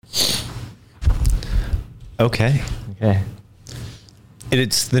Okay. Okay.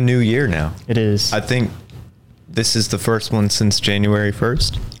 It's the new year now. It is. I think this is the first one since January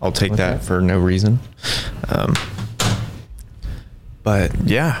 1st. I'll take Okay. that for no reason. But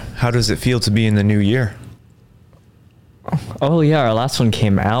yeah, how does it feel to be in the new year? Oh, yeah. Our last one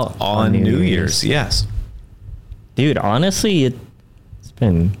came out On New Year's, yes. Dude, honestly,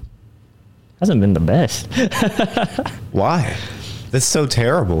 hasn't been the best. Why? That's so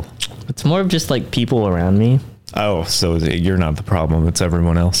terrible. It's more of just like people around me, Oh, so you're not the problem. It's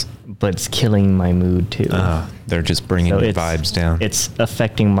everyone else. but it's killing my mood too. They're just bringing So the it's- vibes down. It's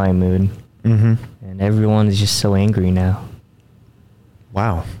affecting my mood. Mm-hmm. And everyone is just so angry now.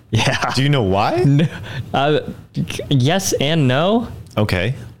 Wow. Yeah. Do you know why? Yes and no.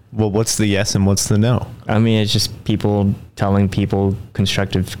 Okay. Well, what's the yes and what's the no? I mean, it's just people telling people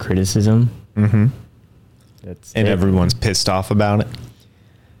constructive criticism. Mm-hmm. That's And it, everyone's pissed off about it.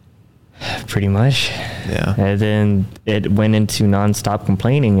 pretty much. Yeah. And then it went into nonstop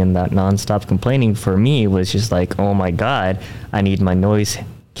complaining, and that nonstop complaining for me was just like, oh my God, I need my noise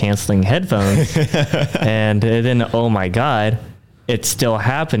canceling headphones. And then, oh my God, it's still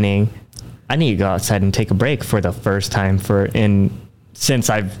happening. I need to go outside and take a break for the first time since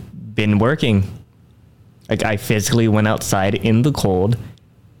I've been working. Like, I physically went outside in the cold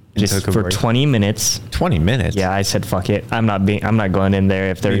just took a for break. 20 minutes. 20 minutes. Yeah, I said, fuck it. I'm not going in there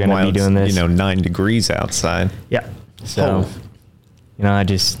if they're going to Meanwhile, be doing it's, this. 9 degrees outside. Yeah. So, Oh.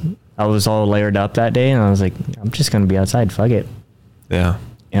 I was all layered up that day, and I was like, I'm just going to be outside. Fuck it. Yeah.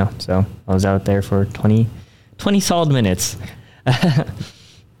 Yeah. So I was out there for 20 solid minutes.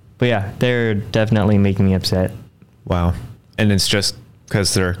 But yeah, they're definitely making me upset. Wow. And it's just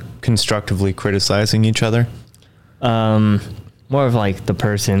because they're constructively criticizing each other? More of like the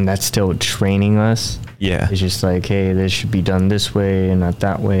person that's still training us. Yeah. It's just like, hey, this should be done this way and not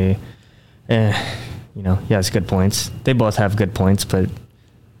that way. Yeah, it's good points. They both have good points, but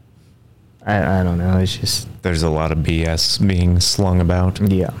I don't know. It's just, There's a lot of BS being slung about.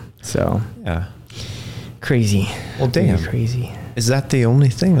 yeah. So Yeah. crazy. Well, damn. Really crazy. Is that the only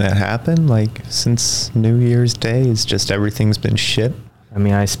thing that happened? Like, since New Year's Day, it's just everything's been shit? I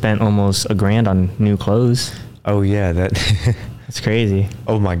mean, I spent almost $1,000 on new clothes. Oh, yeah. That. That's crazy.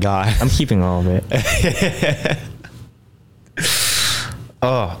 Oh, my God. I'm keeping all of it.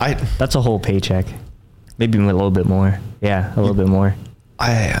 That's a whole paycheck. Maybe a little bit more. Yeah, a little bit more.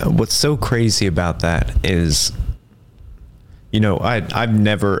 What's so crazy about that is, I've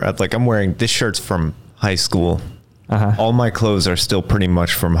never, like, I'm wearing, this shirt's from high school. Uh-huh. All my clothes are still pretty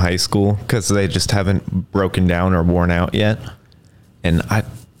much from high school because they just haven't broken down or worn out yet. And I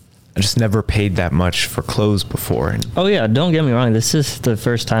just never paid that much for clothes before. And Oh yeah, don't get me wrong. This is the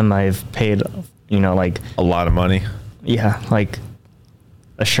first time I've paid, like, a lot of money. yeah, like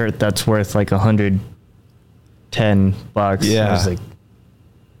a shirt that's worth like $110. Yeah. I was like,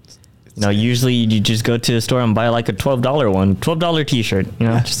 usually you just go to the store and buy like a $12 one, $12 t-shirt,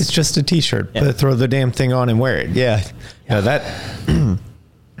 It's just a t-shirt, Yeah. but throw the damn thing on and wear it. Yeah. That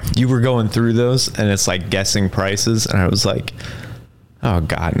you were going through those and it's like guessing prices. And I was like, oh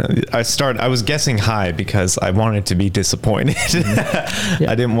God, no. I was guessing high because I wanted to be disappointed.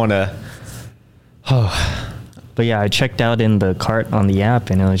 Yeah. I didn't want to. But yeah, I checked out in the cart on the app,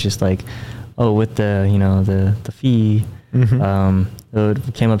 and it was just like, oh, with the the fee,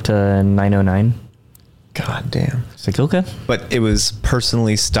 it came up to $909. God damn. It's like, okay. But it was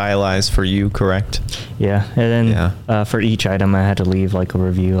personally stylized for you, correct? Yeah, and then Yeah. for each item, I had to leave like a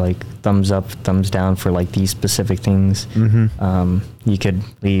review, like thumbs up, thumbs down for like these specific things. You could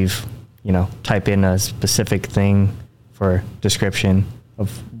leave, type in a specific thing for description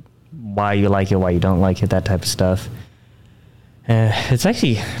of why you like it, why you don't like it, that type of stuff. It's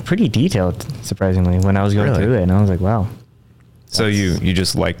actually pretty detailed, surprisingly, when I was going Really? through it, and I was like, wow. So you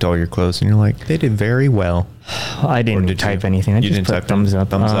just liked all your clothes and you're like, they did very well. I didn't did type you? anything. I You just didn't put type thumbs up.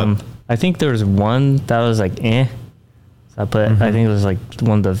 thumbs up? I think there was one that was like, eh. So I think it was like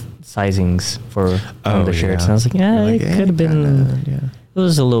one of the sizings for one of the shirts. yeah. And I was like, yeah, You're like, it could have been, yeah. it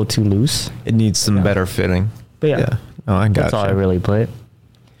was a little too loose. It needs some Yeah. better fitting. But yeah, Oh, I got that's all I really put.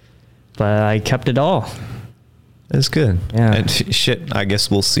 But I kept it all. It's good. Yeah. And shit, I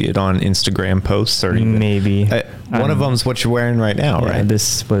guess we'll see it on Instagram posts or even, Maybe. one of them's what you're wearing right now, Yeah, right?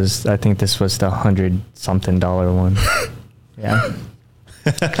 I think this was the $100-something one. Yeah.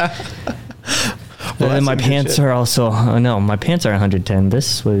 Well, And then that's my some good pants shit. are also, no, my pants are 110.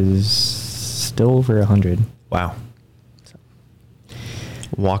 This was still over 100. Wow.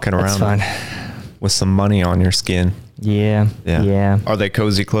 Walking That's around fine. with some money on your skin. Yeah. Yeah. Are they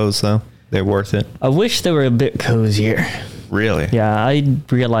cozy clothes though? They're worth it? I wish they were a bit cozier. Really? Yeah, I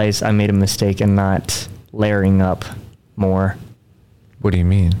realized I made a mistake in not layering up more. What do you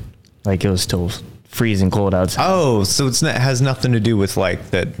mean? Like it was still freezing cold outside. Oh, so it has nothing to do with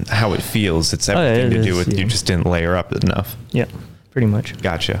like that how it feels. It's everything to do with you just didn't layer up enough. Yeah, pretty much.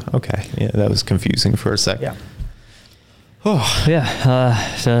 Gotcha. Okay. Yeah, that was confusing for a second. Yeah. Oh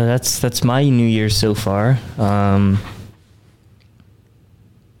Yeah. So that's my New Year so far.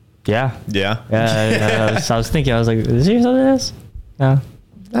 Yeah. yeah. So I was thinking, I was like, is there something else? No.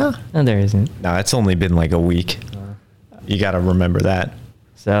 No, No, there isn't. no, it's only been like a week. You got to remember that.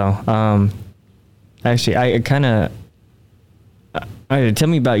 So, actually, I kind of, tell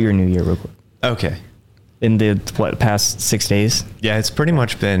me about your New Year real quick. Okay. In the, past 6 days? Yeah, it's pretty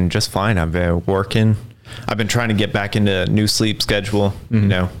much been just fine. I've been working. I've been trying to get back into a new sleep schedule, you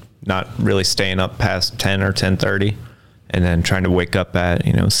know, not really staying up past 10 or 10:30 and then trying to wake up at,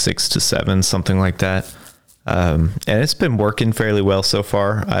 6 to 7, something like that. And it's been working fairly well so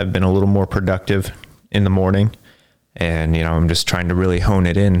far. I've been a little more productive in the morning and, I'm just trying to really hone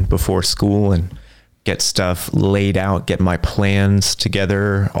it in before school and get stuff laid out, get my plans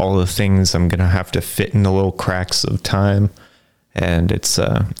together, all the things I'm going to have to fit in the little cracks of time. And it's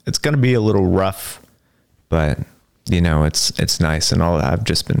going to be a little rough, but it's nice and all that. I've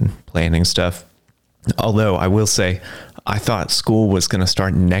just been planning stuff. Although I will say, I thought school was going to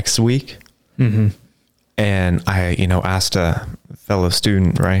start next week. Mm-hmm. And I, asked a fellow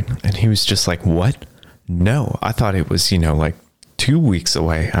student, right? And he was just like, what? No, I thought it was, like 2 weeks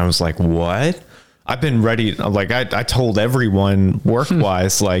away. I was like, what? I've been ready. Like I told everyone work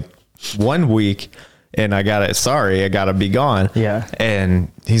wise, like 1 week and I gotta be gone. Yeah.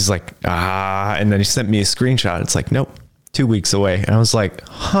 And he's like, and then he sent me a screenshot. It's like, nope, 2 weeks away. And I was like,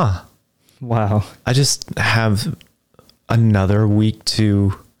 huh. Wow. I just have another week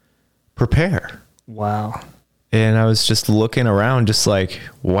to prepare. Wow. And I was just looking around just like,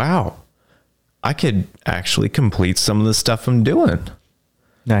 wow, I could actually complete some of the stuff I'm doing.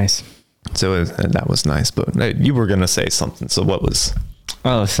 Nice. So that was nice, but you were going to say something. So what was?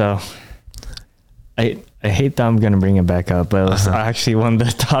 Oh, so I hate that I'm going to bring it back up, but it was actually one of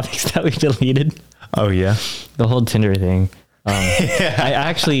the topics that we deleted. Oh yeah. The whole Tinder thing. I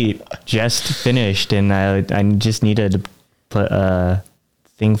actually just finished and I just needed to put a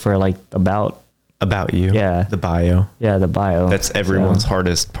thing for like about you. Yeah. The bio. Yeah. The bio. That's everyone's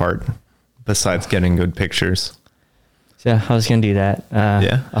hardest part besides getting good pictures. So yeah, I was going to do that.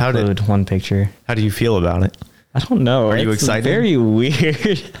 Yeah. Upload one picture. How do you feel about it? I don't know. Are you excited? Very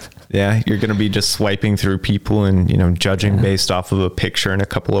weird. Yeah. You're going to be just swiping through people and, judging based off of a picture and a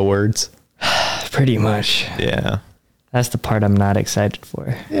couple of words. Pretty much. Yeah. That's the part I'm not excited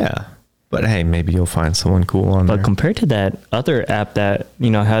for. Yeah. But hey, maybe you'll find someone cool on there. But compared to that other app that,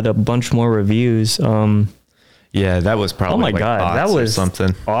 had a bunch more reviews. Yeah, that was probably oh my God, that was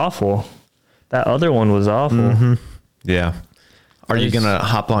something awful. That other one was awful. Mm-hmm. Yeah. Are you going to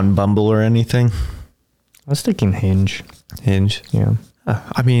hop on Bumble or anything? I was thinking Hinge. Hinge? Yeah.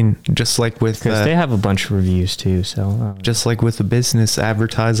 I mean, just like with... Because they have a bunch of reviews too, so... just like with the business,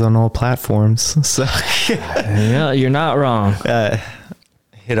 advertise on all platforms. So... yeah, you're not wrong.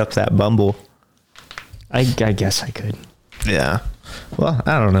 Hit up that Bumble. I guess I could. Yeah. Well,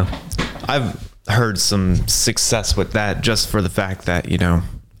 I don't know. I've heard some success with that just for the fact that,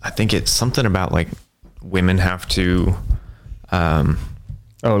 I think it's something about like women have to...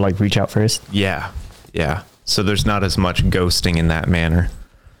 like reach out first? Yeah. Yeah. So there's not as much ghosting in that manner.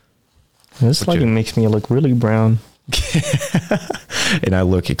 This lighting makes me look really brown. And I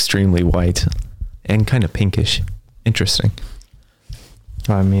look extremely white and kind of pinkish. Interesting.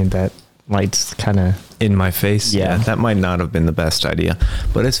 I mean, that light's kind of... in my face? Yeah. That might not have been the best idea,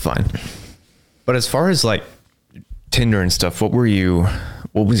 but it's fine. But as far as like Tinder and stuff, what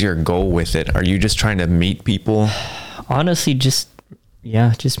was your goal with it? Are you just trying to meet people? Honestly, just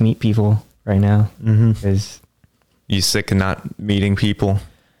meet people right now. Mm-hmm. Because you sick of not meeting people?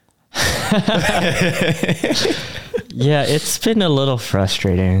 Yeah, it's been a little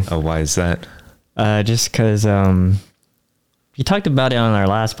frustrating. Oh, why is that? Just because you talked about it on our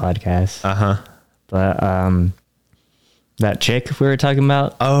last podcast. But that chick we were talking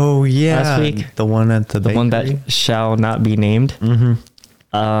about. Oh yeah, last week, the one at the bakery? One that shall not be named. Mm-hmm.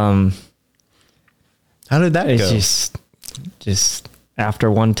 How did that go? It's just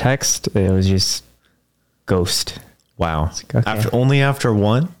after one text, it was just ghost. Wow. Like, okay. After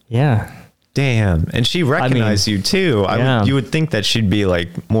one? Yeah. Damn. And she recognized you too. Yeah. You would think that she'd be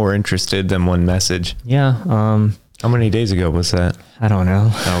like more interested than one message. Yeah. How many days ago was that? I don't know.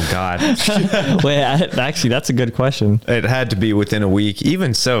 Oh God. Wait, actually, that's a good question. It had to be within a week.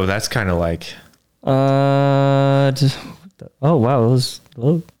 Even so, that's kind of like... oh wow, it was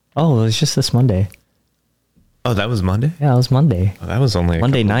just this Monday. Oh, that was Monday? Yeah, it was Monday. Oh, that was only a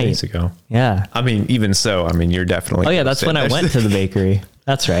Monday couple night. days ago. Yeah. I mean, even so, I mean, you're definitely. Oh yeah, that's when I went to the bakery.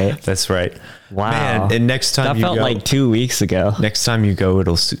 That's right. That's right. Wow. Man, and next time That you felt go, like 2 weeks ago. next time you go,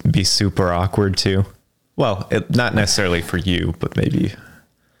 it'll be super awkward too. Well, not necessarily for you, but maybe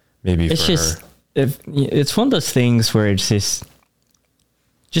It's for just her. it's one of those things where it's just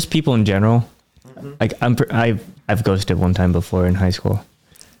people in general. Like I've ghosted one time before in high school.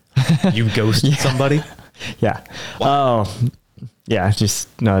 You ghosted somebody. Yeah. Oh, yeah.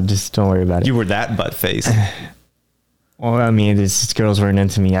 Just don't worry about it. You were that butt faced. Well, I mean, these girls weren't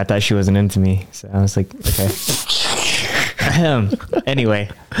into me. I thought she wasn't into me, so I was like, okay. Anyway,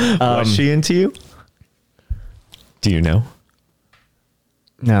 Was she into you? Do you know?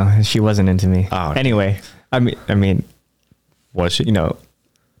 no, she wasn't into me. Oh, anyway, I mean, Was she? you know,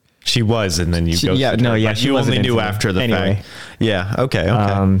 She was, and then you ghosted yeah, no, her, yeah, but she you wasn't only knew into me. after the Anyway. fact. Yeah. Okay.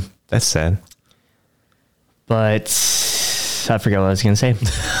 That's sad. but I forgot what I was gonna say.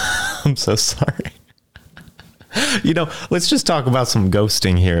 I'm so sorry. You know, let's just talk about some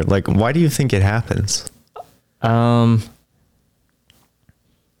ghosting here. Like, why do you think it happens? Probably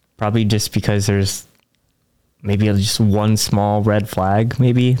just because there's maybe just one small red flag,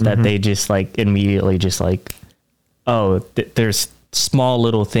 maybe that they just like immediately just like, oh, there's small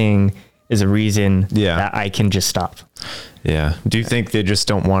little thing is a reason that I can just stop. Yeah. Do you think they just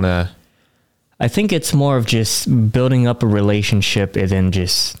don't want to? I think it's more of just building up a relationship and then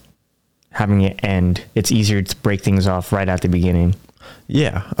just having it end. It's easier to break things off right at the beginning.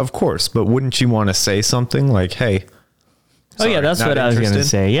 Yeah, of course. But wouldn't you want to say something like, hey? Oh yeah, that's what I was going to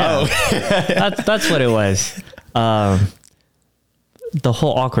say. Yeah, that's what it was. The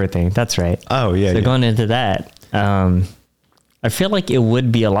whole awkward thing. That's right. Oh yeah. So yeah. going into that, I feel like it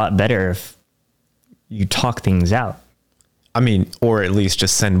would be a lot better if you talk things out. I mean, or at least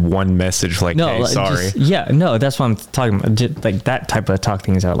just send one message like, hey, sorry. That's what I'm talking about. Just like that type of talk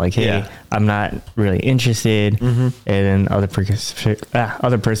things out. Like, hey, I'm not really interested. And then other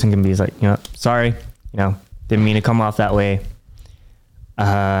person can be like, you know, sorry, you know, didn't mean to come off that way.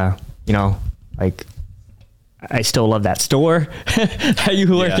 You know, like I still love that store that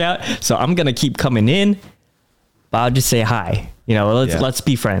you work out. So I'm going to keep coming in, but I'll just say hi, you know, let's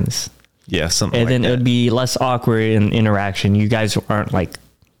be friends. Yeah. Something And like then that. it would be less awkward in interaction. You guys aren't like,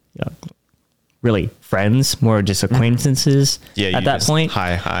 you know, really friends, more just acquaintances at that point.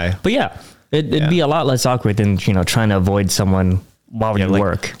 Hi. But yeah, it'd be a lot less awkward than, you know, trying to avoid someone while you like,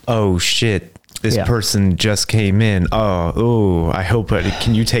 work. Oh shit. This person just came in. I hope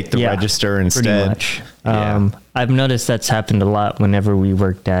can you take the register instead? Pretty much. Yeah. I've noticed that's happened a lot whenever we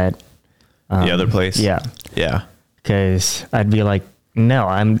worked at the other place. Yeah. Yeah. Cause I'd be like, no,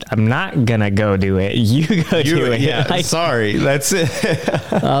 I'm not gonna go do it. You go do it. Yeah. Like, Sorry. That's it.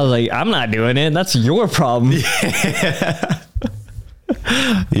 I was like, I'm not doing it. That's your problem.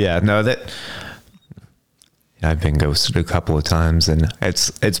 Yeah. No, I've been ghosted a couple of times, and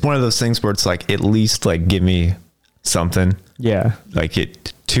it's one of those things where it's like, at least like give me something. Yeah. Like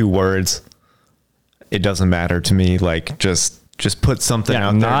 2 words. It doesn't matter to me. Like just put something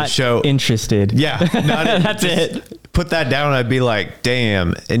out there not to show interested. Yeah. That's it. Put that down. I'd be like,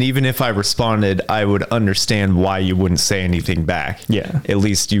 damn. And even if I responded, I would understand why you wouldn't say anything back. Yeah. At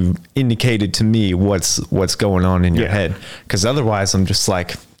least you indicated to me what's going on in your head. Cause otherwise I'm just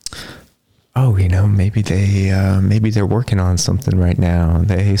like, oh, you know, maybe they're working on something right now.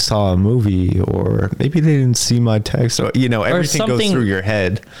 They saw a movie, or maybe they didn't see my text, or, you know, everything goes through your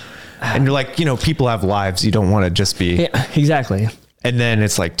head, and you're like, you know, people have lives. You don't want to just be. Yeah, exactly. And then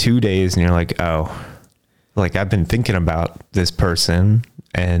it's like 2 days and you're like, oh, like I've been thinking about this person,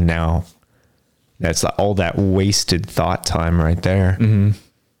 and now that's all that wasted thought time right there. Mm-hmm.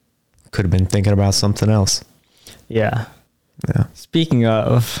 Could have been thinking about something else. Yeah. Yeah. Speaking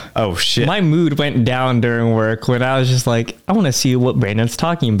of, oh shit, my mood went down during work when I was just like, I want to see what Brandon's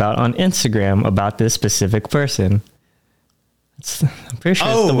talking about on Instagram about this specific person. I'm pretty sure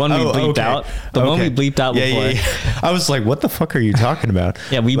it's the one we bleeped out. The one we bleeped out before. Yeah. I was like, what the fuck are you talking about?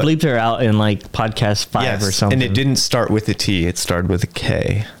 Yeah, we bleeped her out in like podcast 5 or something. And it didn't start with a T. It started with a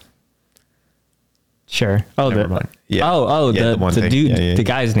K. Sure. Oh, Never mind. Yeah. The dude, the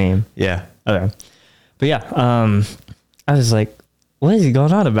guy's name. Yeah. Okay. But yeah, I was like, what is he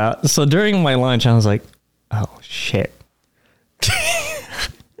going on about? So during my lunch, I was like, oh shit.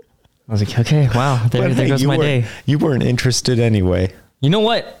 I was like, okay, wow, there goes my day. You weren't interested anyway. You know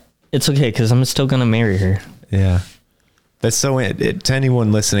what? It's okay, because I'm still going to marry her. Yeah. That's so to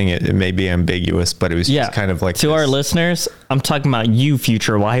anyone listening, it may be ambiguous, but it was Yeah. just kind of like to our listeners, I'm talking about you,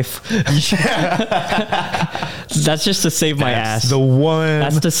 future wife. That's just to save my ass. the one.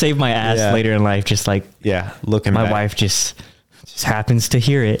 That's to save my ass Yeah. later in life. Just like yeah, looking my back. wife just happens to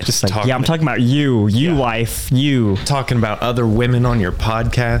hear it. Just Like, talking- yeah, I'm talking about you, Yeah. wife, you. talking about other women on your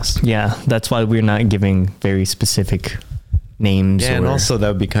podcast. Yeah, that's why we're not giving very specific names. Yeah, and also that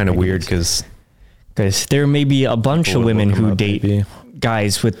would be kind of weird because because there may be a bunch of People would women look 'em who up, date maybe.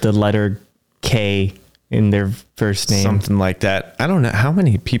 guys with the letter K in their first name. something like that. I don't know how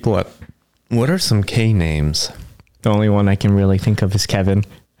many people. What are some K names? The only one I can really think of is Kevin.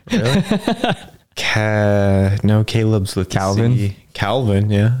 Really? No, Caleb's with the Calvin? C. Calvin,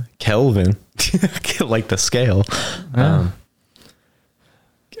 yeah. Kelvin. Like the scale.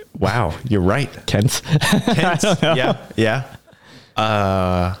 Wow, you're right. Kent. Kent, yeah, yeah.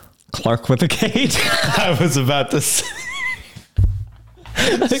 Clark with a K. I was about to say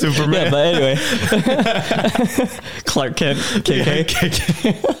Superman. Yeah, but anyway. Clark Kent,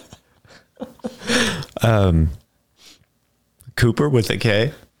 KK. Cooper with a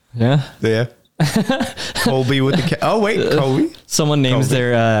K. Yeah. Yeah. Colby with a K. Oh wait, Colby Someone names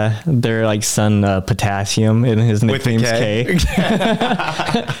their like son Potassium, and his with a nickname's K.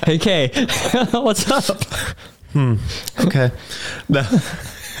 K. Hey K, what's up? Okay. No.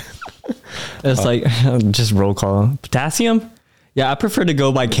 It's like just roll call. Potassium? Yeah, I prefer to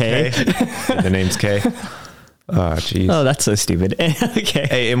go by K. K. The name's K. Oh jeez. Oh, that's so stupid. Okay.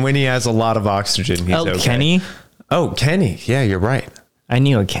 Hey, and when he has a lot of oxygen, he's okay. Kenny. Oh, Kenny. Yeah, you're right. I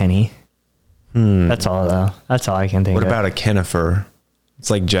knew a Kenny. That's all though. That's all I can think What of. about a Kenifer? It's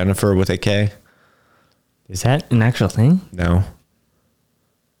like Jennifer with a K. Is that an actual thing? No.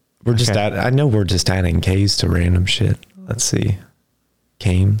 We're just Okay. I know we're just adding K's to random shit. Let's see.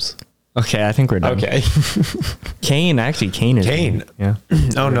 Kames. Okay, I think we're done. Okay. Kane, actually, Kane is. Kane. Yeah.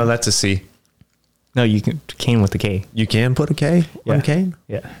 Oh no, that's a C. No, you can Kane with the K. You can put a K on Yeah. Kane?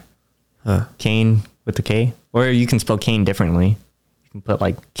 Yeah. Huh. Kane with the K, or you can spell Kane differently. You can put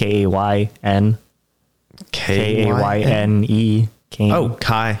like Kayne, Kayne. Kane. Oh,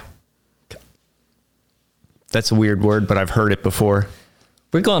 Kai. That's a weird word, but I've heard it before.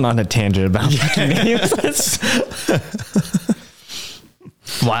 we're going on a tangent about fucking names.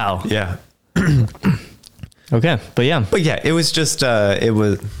 Wow. Yeah. Okay, but yeah. But yeah, it was just it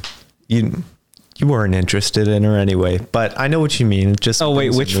was you weren't interested in her anyway, but I know what you mean. It just Oh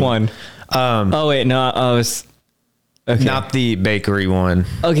wait, which one? Oh wait, no, I was. Okay. Not the bakery one.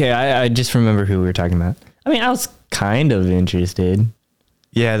 Okay, I just remember who we were talking about. I mean, I was kind of interested.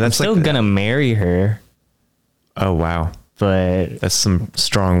 Yeah, that's Still like gonna marry her, Oh wow. but That's some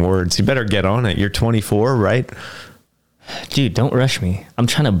strong words. You better get on it. You're 24, right? dude, don't rush me. I'm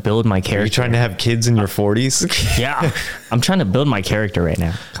trying to build my Are character. you trying to have kids in your 40s? Yeah, I'm trying to build my character right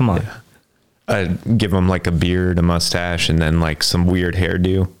now. Come on. Give them like a beard, a mustache, and then like some weird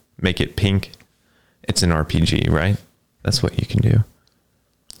hairdo. Make it pink. It's an RPG, right? That's what you can do.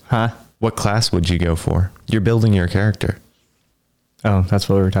 Huh? What class would you go for? You're building your character. Oh, that's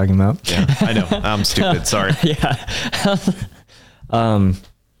what we were talking about. Yeah, I know. I'm stupid. Sorry. Yeah.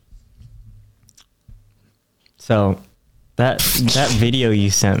 So that video you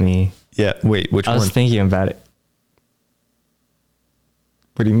sent me, Yeah. Wait, which I one? was thinking about it.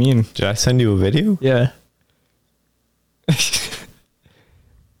 What do you mean? Did I send you a video? Yeah.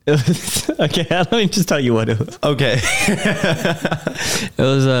 Okay, let me just tell you what it was. Okay. It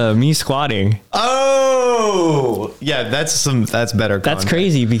was me squatting. Oh, yeah. That's better. That's context.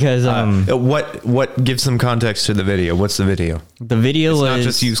 crazy because What gives some context to the video? What's the video? the video It's was not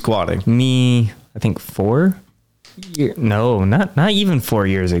just you squatting. me, I think 4 years. No, not even 4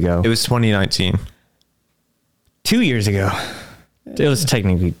 years ago. It was 2019. 2 years ago. It was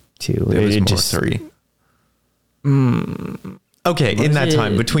technically 2. It was more just 3. Okay, in that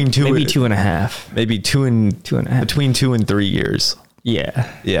time between maybe 2.5. maybe 2.5 between 2 and 3 years.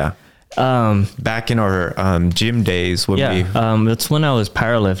 Yeah. Yeah. Back in our gym days when Yeah. That's when I was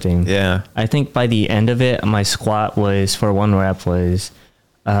powerlifting. yeah. I think by the end of it, my squat was for 1 rep was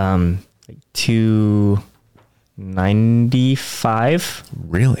like 295.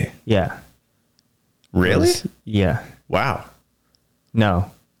 Really? Yeah. Really? Yeah. Wow.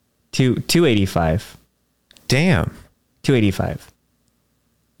 No. 285. Damn. 285.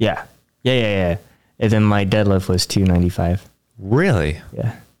 Yeah. Yeah. And then my deadlift was 295. Really?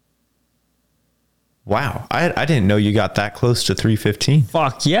 Yeah. Wow. I didn't know you got that close to 315.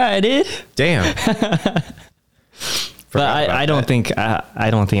 Fuck yeah, I did. Damn. But I don't think I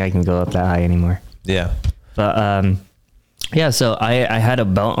don't think I can go up that high anymore. Yeah. But yeah, so I had a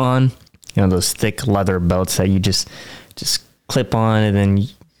belt on those thick leather belts that you just clip on, and then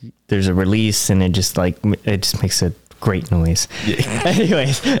there's a release, and it just makes a great noise. Yeah.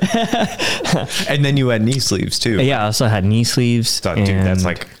 Anyways. And then you had knee sleeves too. Yeah, I also had knee sleeves. So,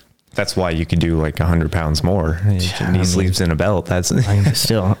 dude, that's why you could do like 100 pounds more. Knee sleeves and a belt. That's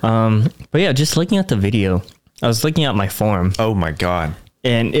still. But yeah, just looking at the video, I was looking at my form. Oh my God.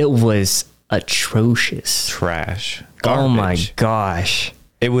 And it was atrocious. Trash. Garbage. Oh my Garbage. gosh.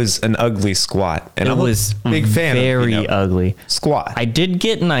 It was an ugly squat. And it was a big fan very of, ugly. Squat. I did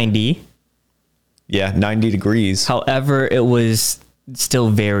get 90. Yeah, 90 degrees. However, it was still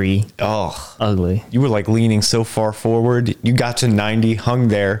very ugly. You were like leaning so far forward. You got to 90, hung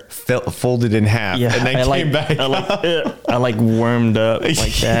there, folded in half, and then came back. I wormed up like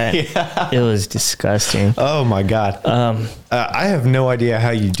that. Yeah. It was disgusting. Oh my God. I have no idea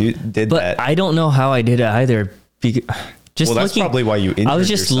how you did that. But I don't know how I did it either. That's probably why you injured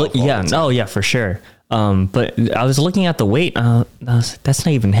yourself. Yeah, for sure. But I was looking at the weight. That's not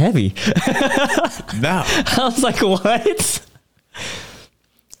even heavy. No. I was like, what?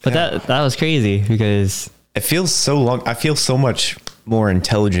 But that was crazy because it feels so long. I feel so much more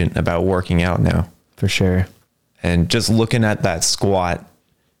intelligent about working out now. For sure. And just looking at that squat,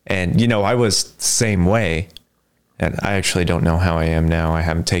 and I was the same way. And I actually don't know how I am now. I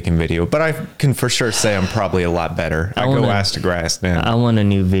haven't taken video, but I can for sure say I'm probably a lot better. I go ass to grass, man. I want a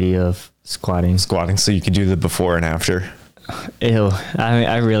new video of squatting. So you could do the before and after. Ew.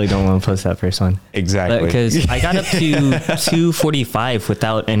 I really don't want to post that first one. Exactly. Because I got up to 245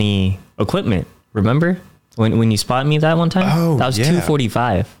 without any equipment. Remember when you spotted me that one time? Oh, that was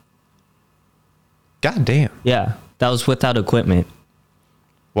 245. God damn. Yeah. That was without equipment.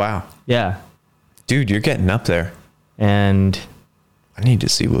 Wow. Yeah. Dude, you're getting up there. And I need to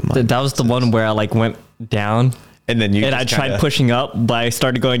see what my that was the one where I went down, and then I tried pushing up, but I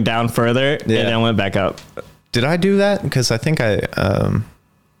started going down further, and then I went back up. Did I do that? Because I think I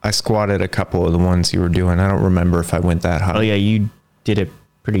squatted a couple of the ones you were doing. I don't remember if I went that high. Oh yeah, you did it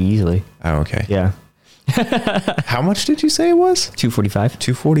pretty easily. Oh, okay. Yeah. How much did you say it was? 245.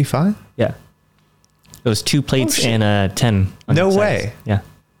 245? Yeah. It was 2 plates and a 10. No way. Yeah.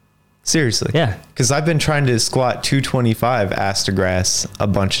 Seriously. Yeah. Because I've been trying to squat 225 ass to grass a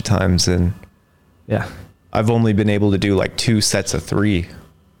bunch of times, and yeah, I've only been able to do like 2 sets of 3.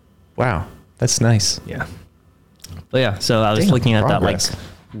 Wow. That's nice. Yeah. But yeah, so I was looking at that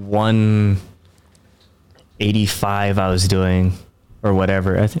 185 I was doing or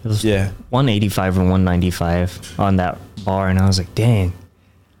whatever. I think it was 185 or 195 on that bar. And I was like, dang,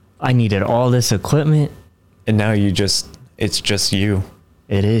 I needed all this equipment. And now it's just you.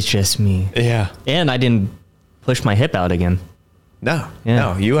 It is just me. Yeah. And I didn't push my hip out again. No,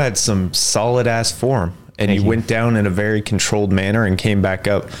 you had some solid ass form, and you went down in a very controlled manner and came back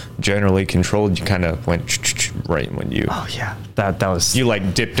up generally controlled. You kind of went right when you. Oh yeah, that was. You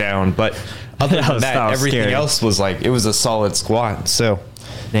dipped down, but other than that everything scary. Else was it was a solid squat. So,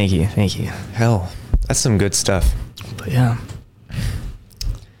 thank you. Hell, that's some good stuff. But yeah.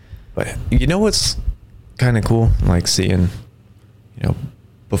 But what's kind of cool, seeing,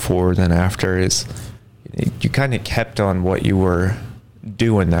 before then after is. You kind of kept on what you were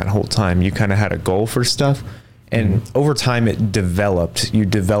doing that whole time. You kind of had a goal for stuff, and over time it developed. You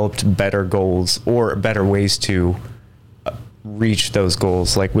developed better goals or better ways to reach those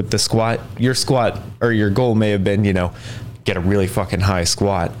goals. Like with the squat, your goal may have been, get a really fucking high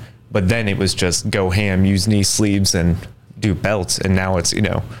squat, but then it was just go ham, use knee sleeves and do belts. And now it's,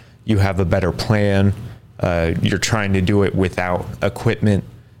 you have a better plan. You're trying to do it without equipment.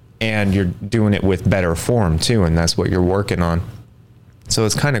 And you're doing it with better form too, and that's what you're working on. So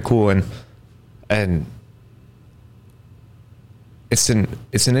it's kind of cool, and it's an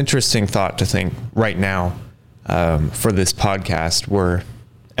interesting thought to think right now for this podcast where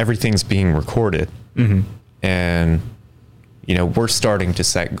everything's being recorded, and we're starting to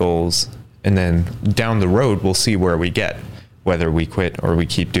set goals, and then down the road we'll see where we get, whether we quit or we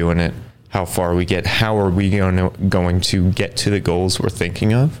keep doing it, how far we get, how are we going to get to the goals we're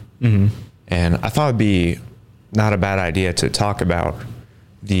thinking of. And I thought it'd be not a bad idea to talk about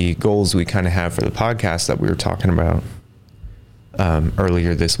the goals we kind of have for the podcast that we were talking about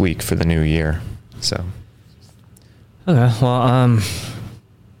earlier this week for the new year. So. Okay. Well,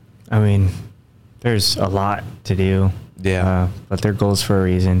 I mean, there's a lot to do. Yeah. But they're goals for a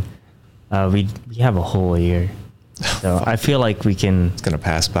reason. We have a whole year. So I feel like we can. It's going to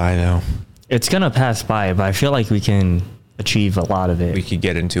pass by though. It's going to pass by, but I feel like we can achieve a lot of it. We could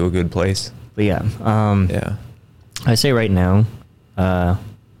get into a good place. But yeah. I say right now,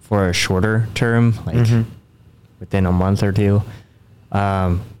 for a shorter term, within a month or two,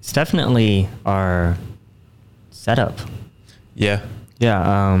 It's definitely our setup. Yeah.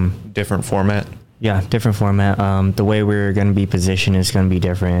 Yeah. Different format. Yeah, different format. The way we're going to be positioned is going to be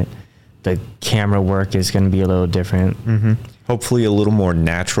different. The camera work is going to be a little different. Mm-hmm. Hopefully a little more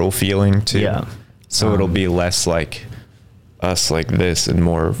natural feeling too. Yeah. So it'll be less like us like this and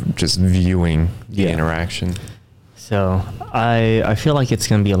more of just viewing the interaction. So I feel like it's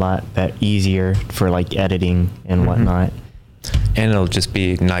going to be a lot easier for like editing and whatnot. And it'll just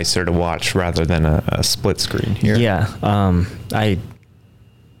be nicer to watch rather than a split screen here. Yeah.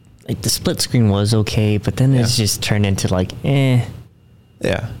 Like the split screen was okay, but then it's just turned into like, Yeah.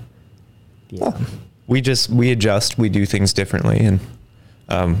 Yeah. Well, we adjust, we do things differently,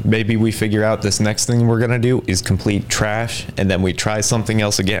 and maybe we figure out this next thing we're gonna do is complete trash, and then we try something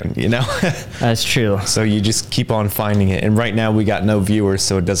else again, you know? That's true. So you just keep on finding it, and right now we got no viewers,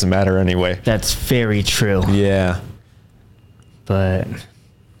 so it doesn't matter anyway. That's very true. Yeah. But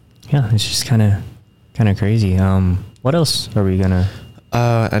yeah, it's just kind of crazy. What else are we gonna?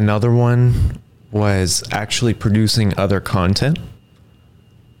 Another one was actually producing other content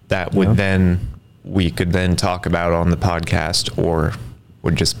that would we could then talk about on the podcast, or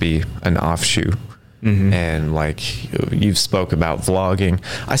would just be an offshoot. Mm-hmm. And like you've spoke about vlogging.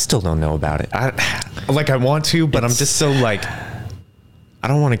 I still don't know about it. I want to, but I'm just so like, I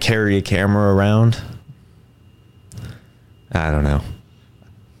don't want to carry a camera around. I don't know.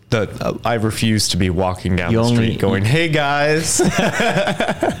 I refuse to be walking down the street going, "Hey guys."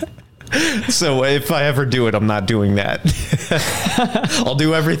 So if I ever do it, I'm not doing that. I'll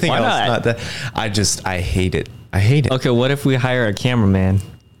do everything else. Not that. I hate it. I hate it. Okay, what if we hire a cameraman?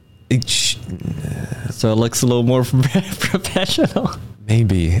 So it looks a little more professional.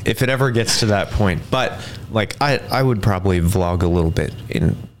 Maybe if it ever gets to that point. But like I would probably vlog a little bit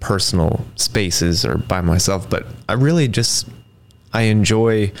in personal spaces or by myself, but I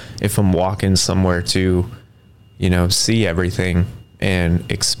enjoy if I'm walking somewhere to, see everything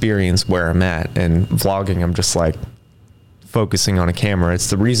and experience where I'm at. And vlogging, I'm just like focusing on a camera. It's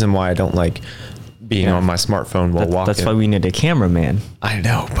the reason why I don't like being on my smartphone while walking. That's why we need a cameraman. I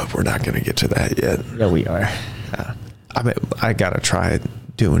know, but we're not going to get to that yet. Yeah, we are. I got to try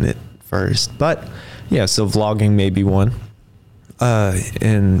doing it first. But yeah, so vlogging may be one.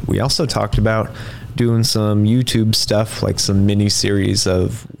 And we also talked about doing some YouTube stuff, like some mini series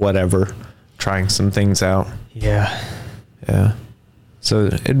of whatever, trying some things out. Yeah. Yeah. So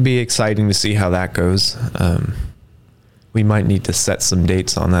it'd be exciting to see how that goes. We might need to set some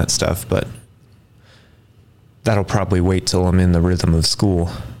dates on that stuff, but that'll probably wait till I'm in the rhythm of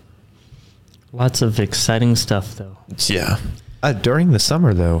school. Lots of exciting stuff, though. Yeah. During the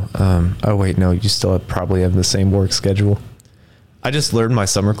summer, though. Oh, wait, no, you still probably have the same work schedule. I just learned my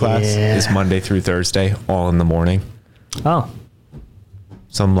summer class is Monday through Thursday, all in the morning. Oh.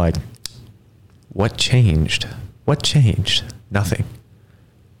 So I'm like, what changed? What changed? Nothing.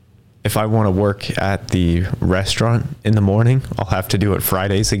 If I want to work at the restaurant in the morning, I'll have to do it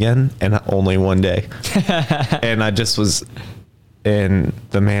Fridays again, and only one day. And and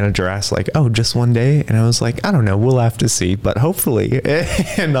the manager asked like, "Oh, just one day?" And I was like, "I don't know. We'll have to see, but hopefully."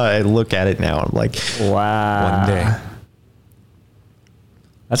 And I look at it now. I'm like, wow, one day.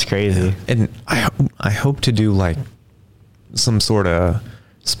 That's crazy. And I hope to do like some sort of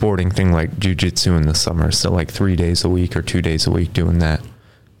sporting thing like jiu-jitsu in the summer. So like 3 days a week or 2 days a week doing that.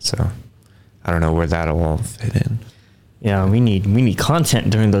 So I don't know where that'll all fit in. Yeah, we need content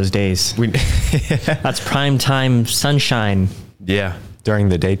during those days. That's prime time sunshine. Yeah, during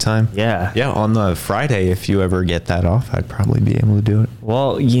the daytime. Yeah. Yeah, on the Friday, if you ever get that off, I'd probably be able to do it.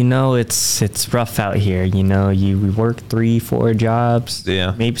 Well, it's rough out here. We work 3-4 jobs.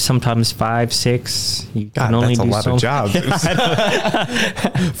 Yeah. Maybe sometimes 5, 6. God, that's a lot of jobs.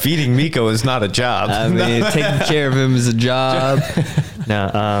 Feeding Miko is not a job. I mean, taking care of him is a job. No,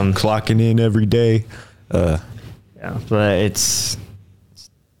 clocking in every day. Yeah, but it's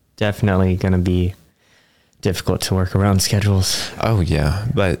definitely going to be difficult to work around schedules. Oh yeah,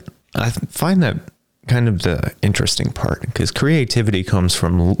 but I find that kind of the interesting part, because creativity comes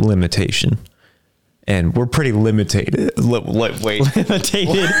from limitation, and we're pretty limited. Limited.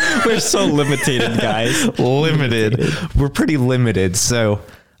 We're so limited, guys. Limited. We're pretty limited. So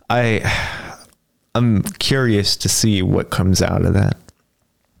I'm curious to see what comes out of that.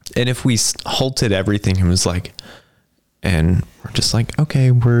 And if we halted everything and was like, and we're just like,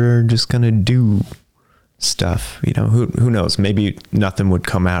 okay, we're just gonna do stuff, who knows, maybe nothing would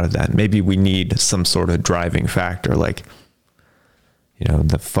come out of that. Maybe we need some sort of driving factor, like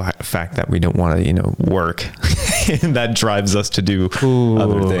the fact that we don't want to work and that drives us to do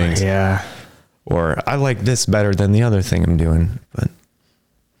other things. Yeah. Or I like this better than the other thing I'm doing. But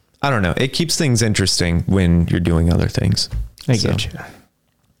I don't know. It keeps things interesting when you're doing other things. I get you.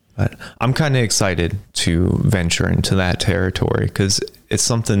 But I'm kind of excited to venture into that territory because it's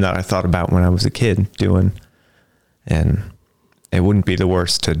something that I thought about when I was a kid doing, and it wouldn't be the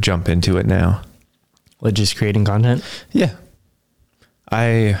worst to jump into it now. Like just creating content? Yeah.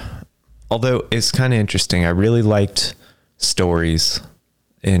 Although it's kind of interesting, I really liked stories,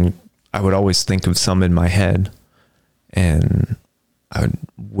 and I would always think of some in my head, and I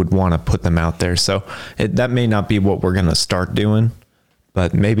would want to put them out there. So that may not be what we're going to start doing,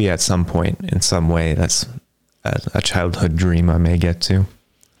 but maybe at some point in some way, that's a childhood dream I may get to.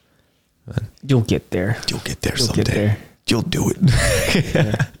 But You'll get there. you'll get there You'll someday. get there. You'll do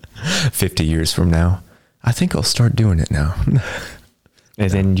it. 50 years from now, I think I'll start doing it now. And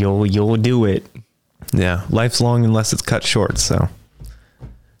then you'll do it. Yeah, life's long unless it's cut short, so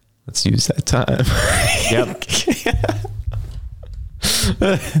let's use that time. Yep.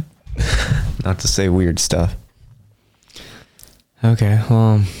 Not to say weird stuff. Okay,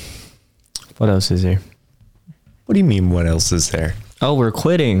 well, what else is there? What do you mean, what else is there? Oh, we're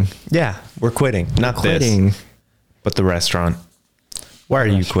quitting. Yeah, we're quitting. Not Quitting. this, but the restaurant. Why are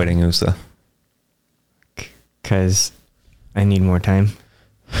you quitting, Usa? Because I need more time.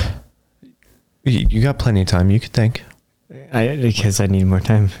 You got plenty of time. You could think. Because I need more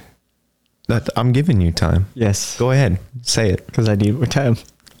time. I'm giving you time. Yes. Go ahead. Say it. Because I need more time.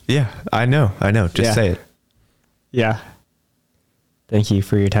 Yeah, I know. Just Yeah. say it. Yeah. Thank you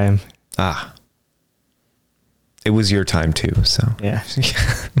for your time. Ah. It was your time too, so. Yeah.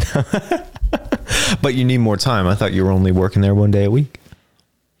 But you need more time. I thought you were only working there one day a week.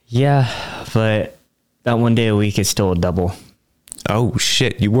 Yeah, but that one day a week is still a double. Oh,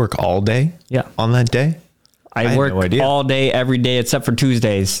 shit. You work all day? Yeah. On that day? I I had work no idea. all day, every day, except for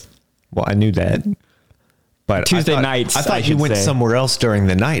Tuesdays. Well, I knew that. But Tuesday nights, I thought I you should went say. somewhere else during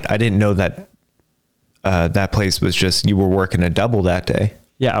the night. I didn't know that that place was just, you were working a double that day.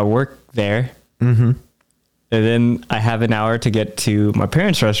 Yeah, I work there. Mm-hmm. And then I have an hour to get to my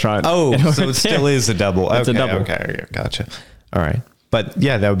parents' restaurant. Oh, and so work it still there. is a double. It's a Okay, double. Okay, gotcha. All right. But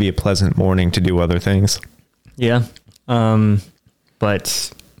yeah, that would be a pleasant morning to do other things. Yeah.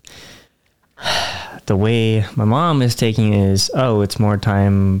 But the way my mom is taking it is, oh, it's more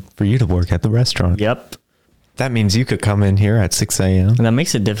time. For you to work at the restaurant. Yep. That means you could come in here at 6 a.m. And that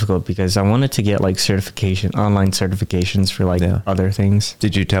makes it difficult because I wanted to get like online certifications for like Yeah. other things.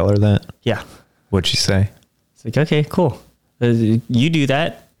 Did you tell her that? Yeah. What'd she say? It's like, okay, cool. You do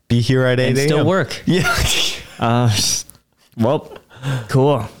that Be here at 8 and a.m. still work. Yeah. Well,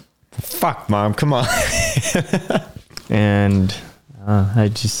 cool. Fuck, Mom. Come on. And I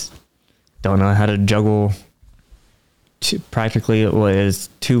just don't know how to juggle practically what is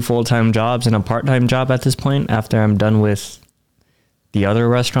 2 full-time jobs and a part-time job at this point after I'm done with the other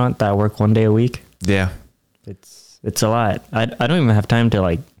restaurant that I work one day a week. Yeah. It's a lot. I don't even have time to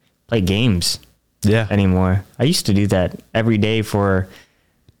like play games Yeah. anymore. I used to do that every day for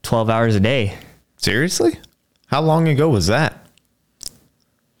 12 hours a day. Seriously? How long ago was that?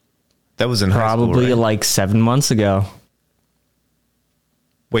 That was in high school, Probably right? like 7 months ago.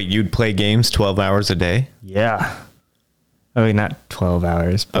 Wait, you'd play games 12 hours a day? Yeah. I mean, not 12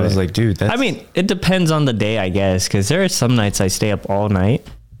 hours. I was like, dude, that's... I mean, it depends on the day, I guess, because there are some nights I stay up all night,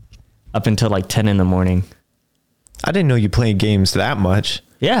 up until like 10 in the morning. I didn't know you played games that much.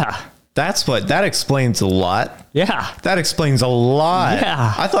 Yeah. That explains a lot. Yeah. That explains a lot.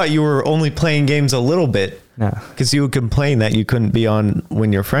 Yeah. I thought you were only playing games a little bit. No. Because you would complain that you couldn't be on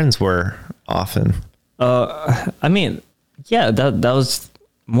when your friends were often. I mean, yeah, that was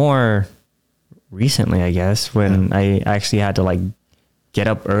more recently, I guess, when I actually had to like get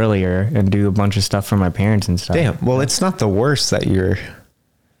up earlier and do a bunch of stuff for my parents and stuff. Damn. Well, it's not the worst that you're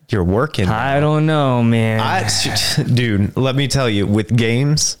working. I don't know, man. Dude, let me tell you, with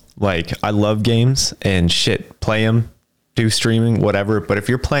games, like I love games and shit, play them, do streaming, whatever. But if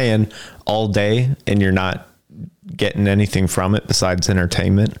you're playing all day and you're not getting anything from it besides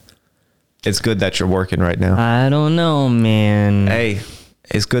entertainment, it's good that you're working right now. I don't know, man. Hey,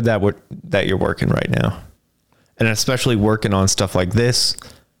 it's good that you're working right now. And especially working on stuff like this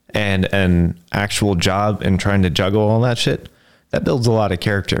and an actual job and trying to juggle all that shit. That builds a lot of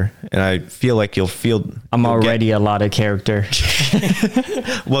character. And I feel like I'm already a lot of character.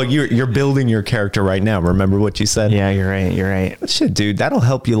 Well, you're building your character right now. Remember what you said? Yeah, you're right. But shit, dude, that'll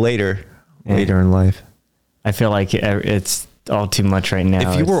help you later in life. I feel like it's all too much right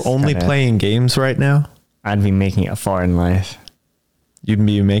now. If you were It's only kinda- playing games right now, I'd be making it far in life. you'd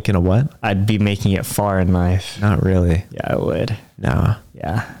be making a what? I'd be making it far in life. Not really. Yeah, I would. Nah.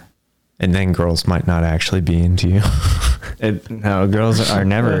 Yeah. And then girls might not actually be into you. No, girls are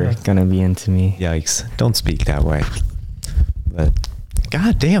never gonna be into me. Yikes. Don't speak that way. But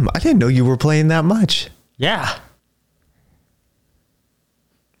god damn, I didn't know you were playing that much. Yeah.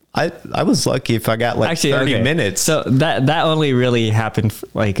 I was lucky if I got like 30 minutes. So that only really happened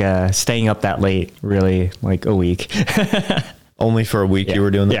like staying up that late, really like a week. Only for a week you were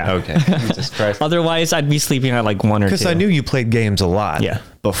doing that? Yeah. Okay. Jesus Christ. Otherwise, I'd be sleeping at like 1 or 2. Because I knew you played games a lot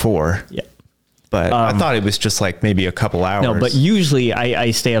before. Yeah. But I thought it was just like maybe a couple hours. No, but usually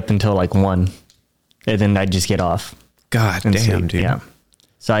I stay up until like 1 and then I just get off. God and damn, sleep. dude. Yeah.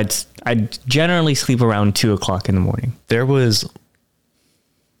 So I'd generally sleep around 2 o'clock in the morning. There was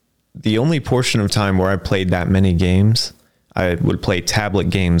the only portion of time where I played that many games. I would play tablet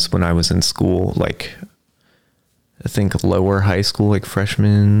games when I was in school, like I think lower high school, like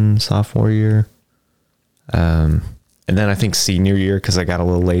freshman, sophomore year. And then I think senior year because I got a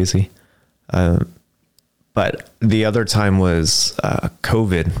little lazy. But the other time was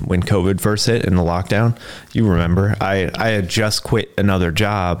COVID, when COVID first hit in the lockdown. You remember, I had just quit another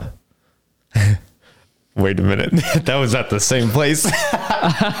job. Wait a minute. That was at the same place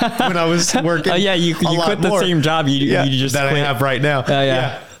when I was working. Oh yeah, you quit the same job you just that quit. I have right now.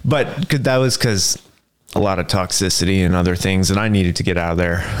 Yeah. But that was because a lot of toxicity and other things, and I needed to get out of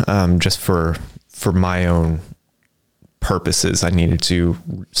there just for my own purposes. I needed to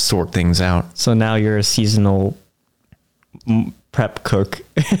sort things out. So now you're a seasonal prep cook.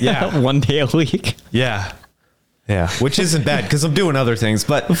 Yeah. 1 day a week. Yeah. Yeah, which isn't bad because I'm doing other things.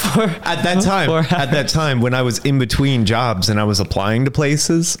 But at that time, when I was in between jobs and I was applying to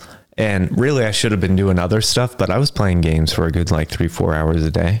places, and really I should have been doing other stuff, but I was playing games for a good like 3-4 hours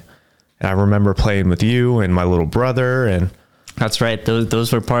a day. And I remember playing with you and my little brother, and that's right.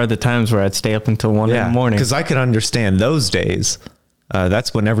 Those were part of the times where I'd stay up until 1 in the morning. Because I could understand those days.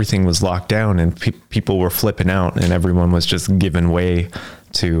 That's when everything was locked down and people were flipping out, and everyone was just giving way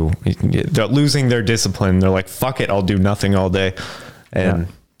to losing their discipline. They're like, fuck it, I'll do nothing all day. And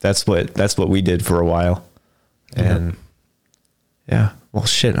that's what we did for a while. And well,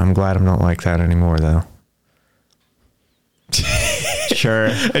 shit, I'm glad I'm not like that anymore though. Sure.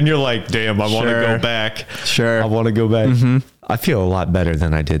 And you're like, damn, I want to go back. Sure. I want to go back. Mm-hmm. I feel a lot better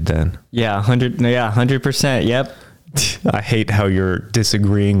than I did then. Yeah. 100%. Yep. I hate how you're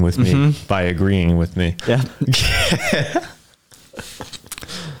disagreeing with me by agreeing with me. Yeah.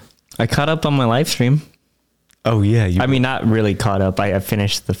 I caught up on my live stream. Oh yeah. I mean, not really caught up. I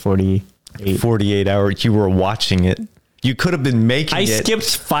finished the 48 hours. You were watching it. You could have been making it. I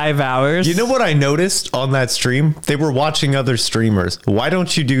skipped 5 hours. You know what I noticed on that stream? They were watching other streamers. Why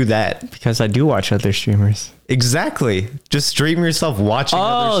don't you do that? Because I do watch other streamers. Exactly. Just stream yourself watching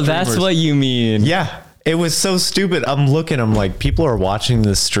other streamers. Oh, that's what you mean. Yeah. It was so stupid. I'm like, people are watching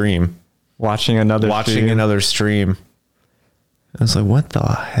this stream. Watching another stream. I was like, what the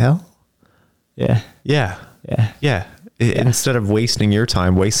hell? Yeah. Yeah. Instead of wasting your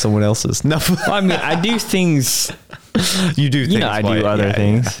time, waste someone else's. No. Well, I mean, I do things. You do things. I do other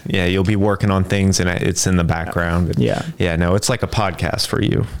things. Yeah, you'll be working on things and it's in the background. Yeah. Yeah, no, it's like a podcast for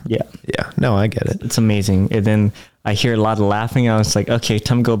you. Yeah. Yeah. No, I get it. It's amazing. And then I hear a lot of laughing. I was like, okay,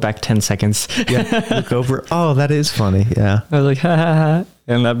 time to go back 10 seconds. Yeah. Look over. Oh, that is funny. Yeah. I was like, ha ha ha.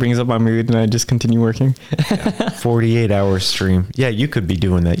 And that brings up my mood and I just continue working. 48-hour stream. Yeah, you could be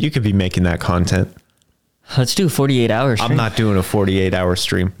doing that. You could be making that content. Let's do a 48 hours. I'm not doing a 48-hour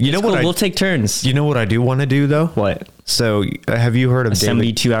stream. You know what? We'll take turns. You know what I do want to do though? What? So have you heard of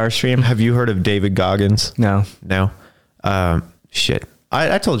 72-hour stream? Have you heard of David Goggins? No. Shit.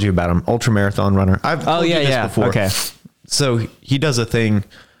 I told you about him. Ultramarathon runner. I've told you this before. Okay. So he does a thing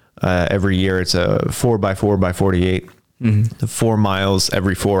every year. It's a 4x4x48. The 4 miles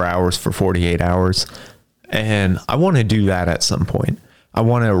every 4 hours for 48 hours. And I want to do that at some point. I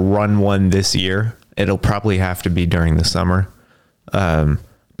want to run one this year. It'll probably have to be during the summer. But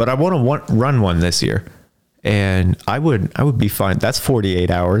I want to run one this year. And I would be fine. That's 48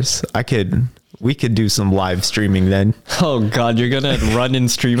 hours. We could do some live streaming then. Oh God, you're going to run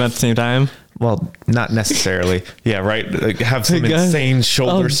and stream at the same time? Well, not necessarily. Yeah, right. Like, have some insane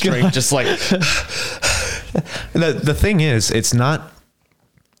shoulder strength. Just like the thing is, it's not,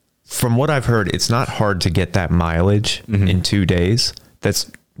 from what I've heard, it's not hard to get that mileage in 2 days. That's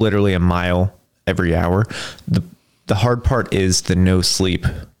literally a mile every hour. The hard part is the no sleep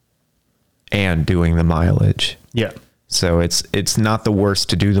and doing the mileage. Yeah. So it's not the worst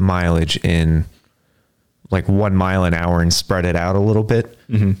to do the mileage in like 1 mile an hour and spread it out a little bit.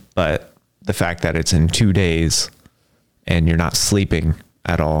 But the fact that it's in 2 days and you're not sleeping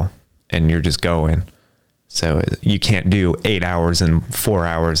at all and you're just going, So you can't do 8 hours and 4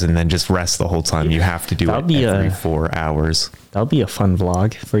 hours and then just rest the whole time. You have to do That'd it be every 4 hours. That'll be a fun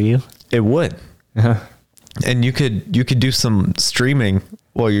vlog for you. It would. And you could do some streaming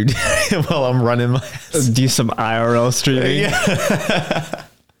while you're while I'm running my Do some IRL streaming.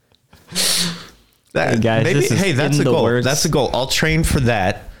 That, Hey guys, maybe, this is hey, that's in a the goal. works. That's a goal. I'll train for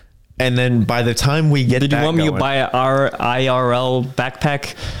that. And then by the time we get Did you that want me to going, buy our IRL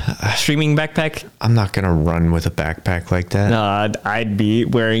backpack, streaming backpack? I'm not going to run with a backpack like that. No, I'd be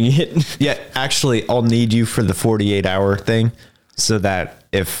wearing it. Yeah, actually, I'll need you for the 48-hour thing so that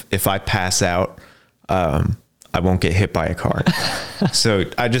if I pass out, I won't get hit by a car. So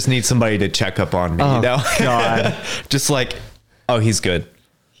I just need somebody to check up on me, you know? God. Just like, oh, he's good.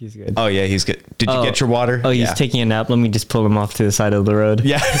 He's good. Oh, yeah, he's good. Did you get your water? Oh, he's Yeah. taking a nap. Let me just pull him off to the side of the road.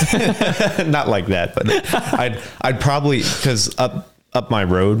 Yeah, not like that, but I'd probably, because up my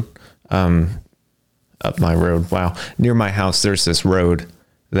road, wow, near my house, there's this road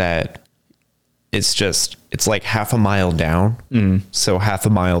that it's like half a mile down. So half a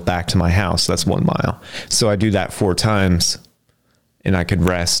mile back to my house, that's 1 mile. So I do that 4 times and I could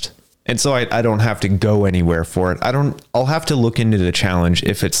rest. And so I don't have to go anywhere for it. I'll have to look into the challenge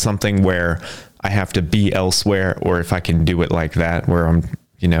if it's something where I have to be elsewhere, or if I can do it like that, where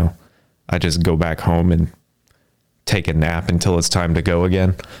I just go back home and take a nap until it's time to go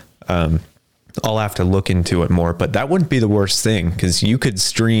again. I'll have to look into it more, but that wouldn't be the worst thing, because you could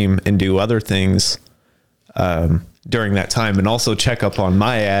stream and do other things during that time and also check up on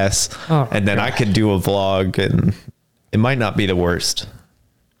my ass. And then I could do a vlog, and it might not be the worst.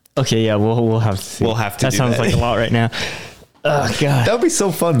 Okay, yeah, we'll have to see. We'll have to That do sounds that. like a lot right now. Oh, God. That would be so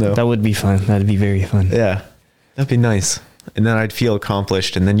fun, though. That would be fun. That'd be very fun. Yeah, that'd be nice. And then I'd feel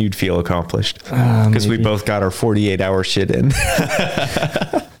accomplished, and then you'd feel accomplished, because we maybe. both got our 48-hour shit in.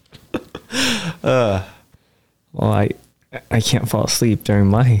 Well, I can't fall asleep during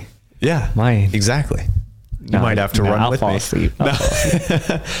my Yeah, exactly. You might have to run I'll with fall me. asleep. I'll fall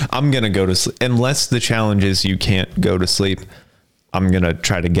asleep. I'm gonna go to sleep unless the challenge is you can't go to sleep. I'm gonna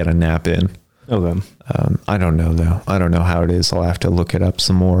try to get a nap in. Okay. I don't know though. I don't know how it is. I'll have to look it up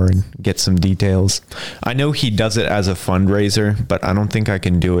some more and get some details. I know he does it as a fundraiser, but I don't think I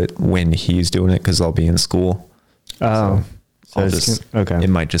can do it when he's doing it, because I'll be in school. Oh, I'll it's just, okay. It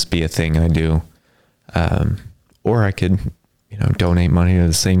might just be a thing I do. Or I could, donate money to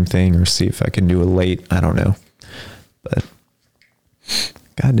the same thing, or see if I can do it late. I don't know. But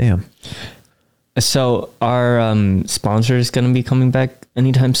goddamn. So our sponsor is going to be coming back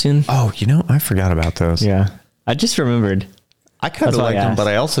anytime soon. Oh, I forgot about those. Yeah. I just remembered. I kind of That's why I liked them, asked. but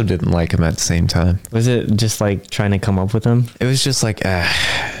I also didn't like them at the same time. Was it just like trying to come up with them? It was just like, I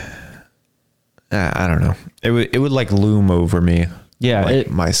don't know. It would like loom over me. Yeah, Like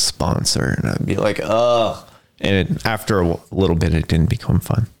my sponsor, and I'd be like, oh. And after a little bit, it didn't become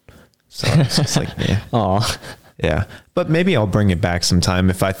fun. So I was just like, yeah. Oh, Yeah. But maybe I'll bring it back sometime.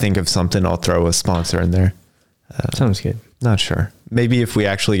 If I think of something, I'll throw a sponsor in there. sounds good. Not sure. Maybe if we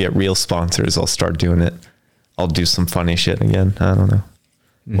actually get real sponsors, I'll start doing it. I'll do some funny shit again. I don't know.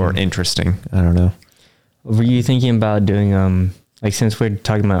 Or interesting. I don't know. Were you thinking about doing like, since we're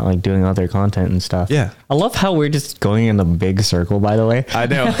talking about like doing other content and stuff? Yeah. I love how we're just going in a big circle, by the way. I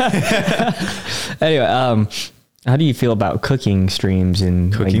know. Anyway, how do you feel about cooking streams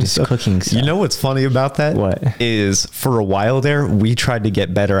and Cooking like just stuff? cooking stuff? You know what's funny about that? What? Is for a while there, we tried to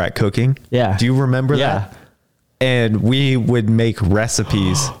get better at cooking. Yeah. Do you remember Yeah. that? And we would make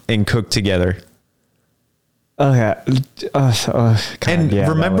recipes and cook together. Okay. God, And yeah, that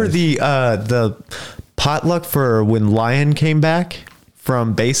remember was- the potluck for when Lion came back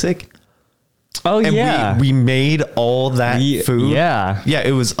from Basic? Oh, And yeah. we made all that food. Yeah. Yeah,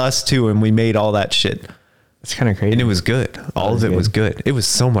 it was us two, and we made all that shit. It's kind of crazy. And it was good. All of it was good. It was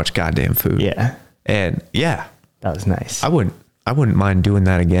so much goddamn food. Yeah. And yeah, That was nice. I wouldn't mind doing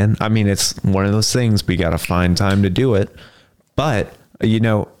that again. I mean, it's one of those things, we got to find time to do it. But,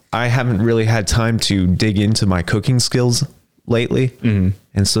 I haven't really had time to dig into my cooking skills lately. And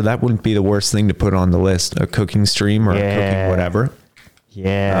so that wouldn't be the worst thing to put on the list, a cooking stream or a Yeah. cooking whatever.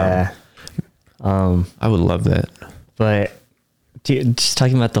 Yeah. I would love that. But just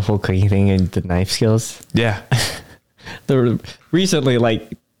talking about the whole cooking thing and the knife skills. Yeah. Recently,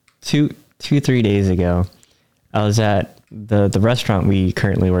 like 3 days ago, I was at the restaurant we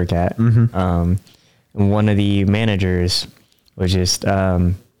currently work at. And one of the managers was just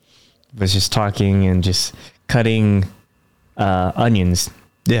talking and just cutting onions.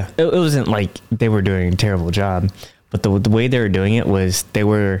 Yeah. It wasn't like they were doing a terrible job, but the way they were doing it was they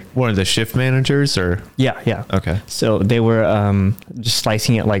were One of the shift managers yeah. Okay. So they were just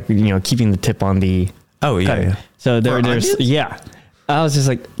slicing it, like, keeping the tip on the Oh, yeah, cutting. yeah. So For there's onions? yeah. I was just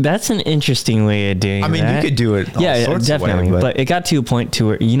like, that's an interesting way of doing. I mean, that. you could do it all yeah, sorts definitely. of ways, but it got to a point to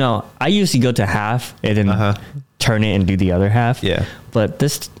where I usually go to half and then turn it and do the other half. Yeah. But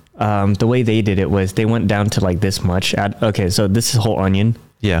this, the way they did it was they went down to like this much. Okay, so this is whole onion,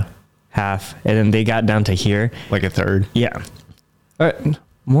 yeah, half, and then they got down to here. like a third. Yeah. Or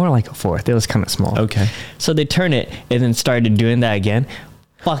more like a fourth. It was kind of small. Okay. So they turn it and then started doing that again.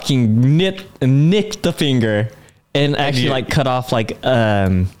 Fucking nicked the finger and actually you- like cut off like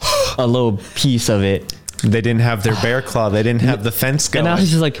a little piece of it. They didn't have their bear claw. They didn't have the fence going. And I was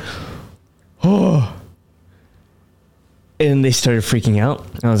just like, oh. And they started freaking out.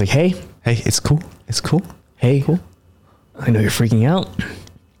 And I was like, hey, Hey, it's cool. It's cool. hey, I know you're freaking out.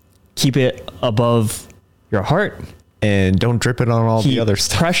 Keep it above your heart. And don't drip it on all Keep the other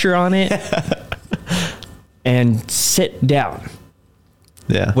stuff. pressure on it. And sit down.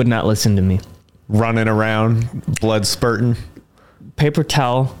 Yeah. Would not listen to me. Running around, blood spurting. Paper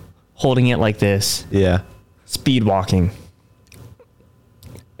towel, holding it like this, Yeah. speed walking.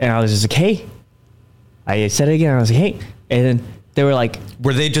 And I was just like, hey. I said it again. I was like, hey. And then they were like,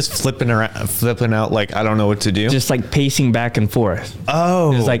 Were they just flipping out like, I don't know what to do? just like pacing back and forth.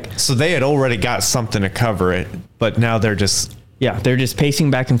 oh. it was like- so they had already got something to cover it, but now they're just. Yeah, they're just pacing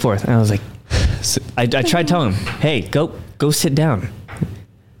back and forth. And I was like, I tried telling them, hey, go sit down.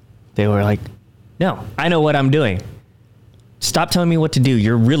 They were like, no, I know what I'm doing. Stop telling me what to do.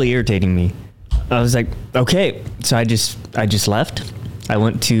 You're really irritating me. I was like, okay. So I just left. I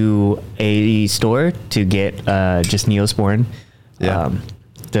went to a store to get just Neosporin. Yeah.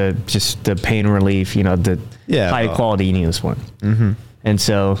 The pain relief, the Yeah. high quality Neosporin. Mm-hmm. And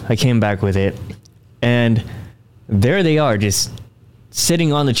so I came back with it, and there they are, just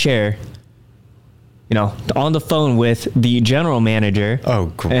sitting on the chair, on the phone with the general manager. Oh,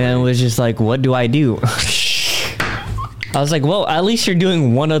 great. And was just like, what do I do? I was like, well, at least you're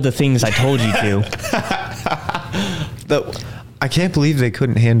doing one of the things I told you to. I can't believe they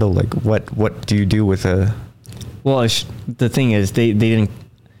couldn't handle like what do you do with a. Well, the thing is, they didn't.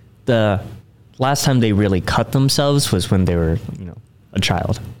 The last time they really cut themselves was when they were, a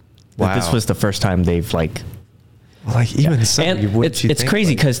child. Wow. This was the first time they've like. Like even so, And wouldn't you it's think,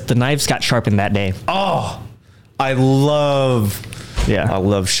 crazy like- because the knives got sharpened that day. Oh, I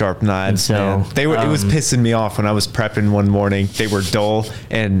love sharp knives. And so, man. They were. It was pissing me off when I was prepping one morning. They were dull,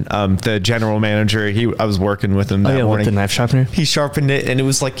 and the general manager. I was working with him that with morning. the knife sharpener. He sharpened it, and it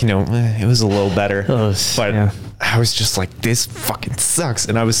was like it was a little better. Oh, but yeah. I was just like, this fucking sucks,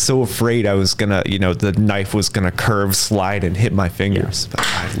 and I was so afraid I was gonna, the knife was gonna curve, slide, and hit my fingers. But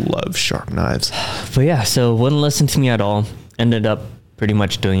I love sharp knives. But yeah, so wouldn't listen to me at all. Ended up pretty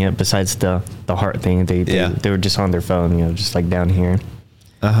much doing it. Besides the heart thing, they were just on their phone, just like down here.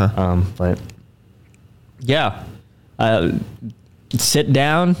 But yeah, sit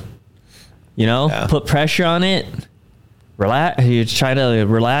down. Put pressure on it. Relax. You try to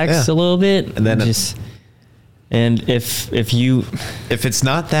relax a little bit, And then and if it's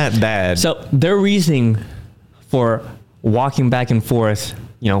not that bad, so their reasoning for walking back and forth,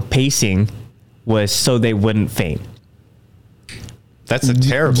 pacing, was so they wouldn't faint. that's a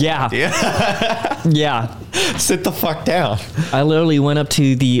terrible Yeah. idea. Yeah, Sit the fuck down. I literally went up to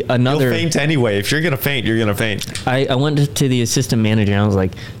You'll another. faint anyway. If you're gonna faint, you're gonna faint. I went to the assistant manager and I was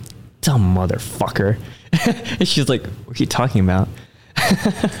like, dumb motherfucker. And she's like, what are you talking about?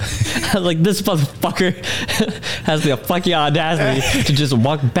 I was like, this motherfucker has the fucking audacity to just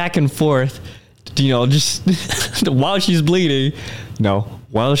walk back and forth, just while she's bleeding,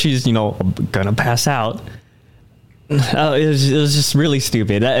 while she's, gonna pass out. It was just really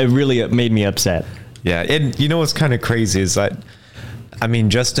stupid. It really made me upset. Yeah, and what's kind of crazy is that, I mean,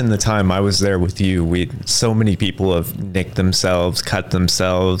 just in the time I was there with you, so many people have nicked themselves, cut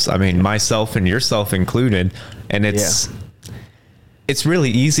themselves. I mean, myself and yourself included, and it's really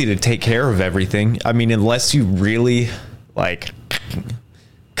easy to take care of everything. I mean, unless you really like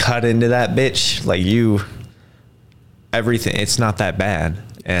cut into that bitch, like everything. It's not that bad,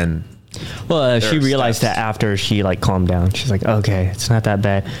 and. Well, she are realized steps. that after she like calmed down. She's like, okay, it's not that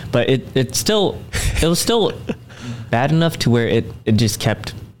bad, but it was still bad enough to where it just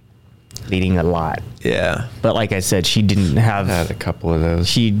kept bleeding a lot. Yeah, But like I said, she didn't have. I had a couple of those.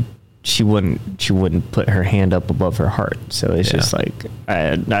 She wouldn't put her hand up above her heart. So it's just like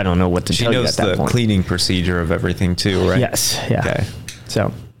I don't know what to She tell you knows at that the point. cleaning procedure of everything too, right? Yes. Yeah. Okay.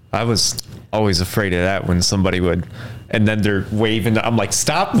 So I was always afraid of that when somebody would, and then they're waving. I'm like,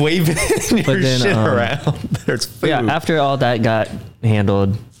 stop waving your then, shit around. There's food. yeah, after all that got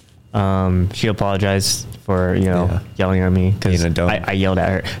handled, She apologized for, yelling at me because Being a dumb. I yelled at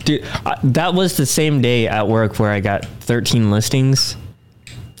her. Dude, that was the same day at work where I got 13 listings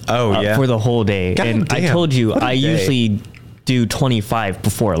for the whole day. God and damn, I told you, what a I day. usually do 25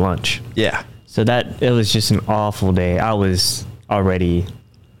 before lunch. Yeah. So it was just an awful day. I was already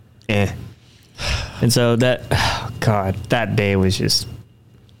And so that day was just,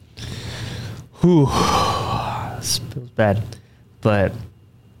 it was bad. But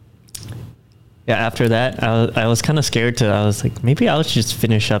yeah, after that, I was kind of scared I was like, maybe I'll just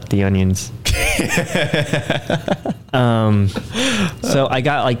finish up the onions. So I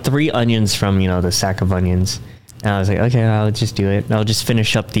got like 3 onions from, the sack of onions. And I was like, okay, I'll just do it. I'll just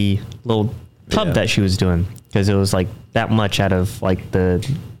finish up the little tub that she was doing. Because it was like that much out of like the,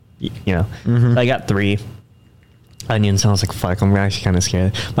 Mm-hmm. I got 3 onions. And I was like, fuck, I'm actually kind of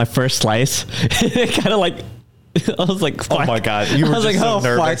scared. My first slice, kind of like, I was like, fuck. Oh my God. You were just so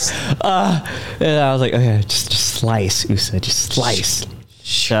nervous. And I was like, okay, just slice, Usa, just slice.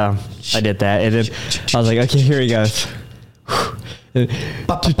 So I did that. And then I was like, okay, here he goes.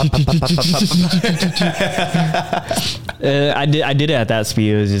 I did it at that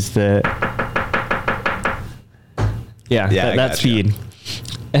speed. It was just that gotcha. speed.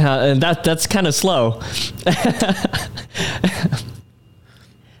 And that's kind of slow.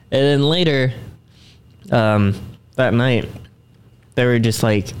 And then later, that night, they were just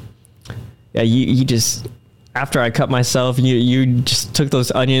like, yeah, you just, after I cut myself, you just took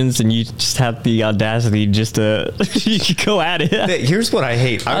those onions and you just had the audacity just to you could go at it. Here's what I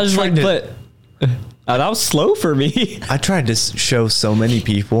hate. I was like, but that was slow for me. I tried to show so many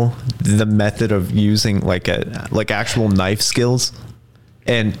people the method of using like actual knife skills.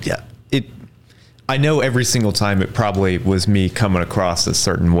 And yeah, I know every single time it probably was me coming across a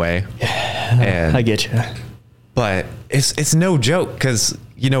certain way. And I get you. But it's no joke because,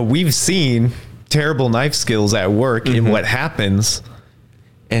 we've seen terrible knife skills at work and what happens.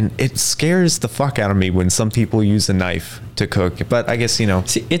 And it scares the fuck out of me when some people use a knife to cook. But I guess,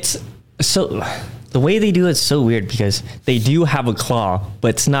 See, it's so, the way they do it's so weird because they do have a claw, but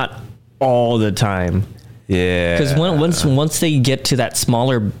it's not all the time. Yeah. Because once they get to that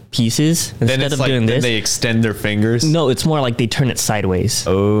smaller pieces, instead of doing this, they extend their fingers. no, it's more like they turn it sideways.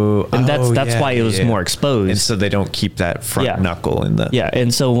 Oh, And that's why it was more exposed. And so they don't keep that front knuckle in the. Yeah,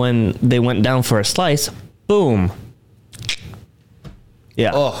 and so when they went down for a slice, boom.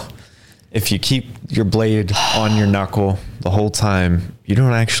 Yeah. Oh, if you keep your blade on your knuckle the whole time, you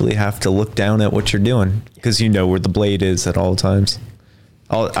don't actually have to look down at what you're doing because you know where the blade is at all times.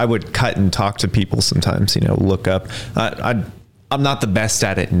 I would cut and talk to people sometimes, look up. I'm not the best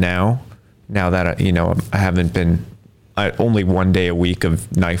at it now that, I haven't been only 1 day a week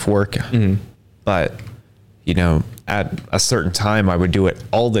of knife work, but at a certain time I would do it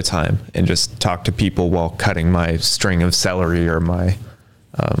all the time and just talk to people while cutting my string of celery or my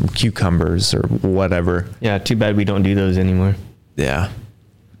cucumbers or whatever. Yeah, too bad we don't do those anymore. Yeah.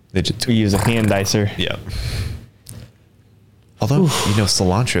 We use a hand dicer. Yeah. Although,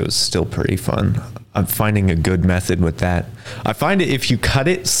 cilantro is still pretty fun. I'm finding a good method with that. I find it if you cut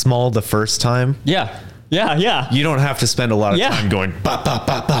it small the first time, Yeah. you don't have to spend a lot of time going ba ba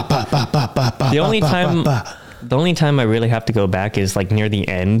ba ba ba ba ba ba ba. The only time I really have to go back is like near the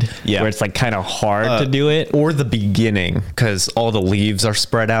end, Yeah. where it's like kind of hard to do it. Or the beginning, because all the leaves are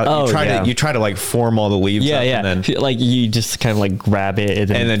spread out. Oh, You try to like form all the leaves up and then like you just kind of like grab it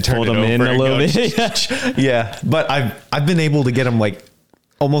and then turn fold it them in over a and little go, bit. Yeah, but I've been able to get them like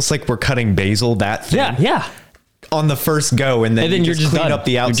almost like we're cutting basil that thin Yeah. on the first go, and then you're just clean done. up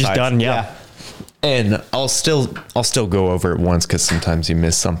the You're outside. just done, yeah. And I'll still go over it once because sometimes you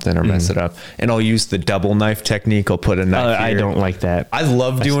miss something or mess it up. And I'll use the double knife technique. I'll put a knife here. I don't like that. I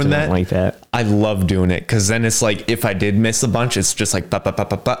love doing still that. don't like that. I love doing it because then it's like if I did miss a bunch, it's just like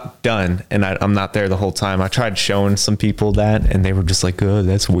done, and I'm not there the whole time. I tried showing some people that, and they were just like, "Oh,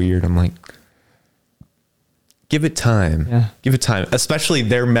 that's weird." I'm like, give it time. Yeah. Give it time. Especially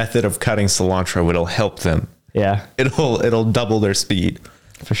their method of cutting cilantro. It'll help them. Yeah, It'll double their speed.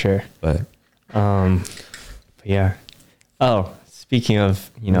 for sure. But But yeah. Oh, speaking of,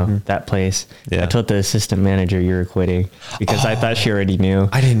 that place, Yeah. I told the assistant manager you were quitting because I thought she already knew.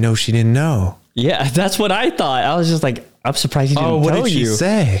 I didn't know she didn't know. Yeah, that's what I thought. I was just like, I'm surprised you didn't What tell did she you.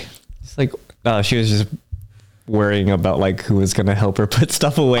 say? It's like, she was just worrying about like who was gonna help her put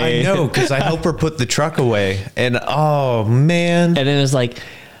stuff away. I know, because I help her put the truck away, and oh man, And then it was like,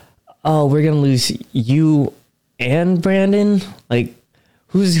 oh, we're gonna lose you and Brandon. Like,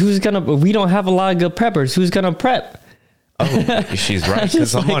 who's gonna? We don't have a lot of good preppers. Who's gonna prep? oh, she's right.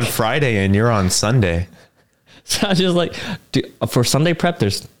 Because Just I'm on like- Friday and you're on Sunday. So I was just like, dude, for Sunday prep,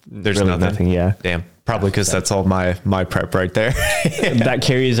 there's There's really nothing. Yeah. Damn. Probably because that's all my prep right there. That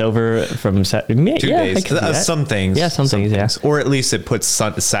carries over from 2 yeah, days. I can see that. Some things. Yeah, some things, yeah. Or at least it puts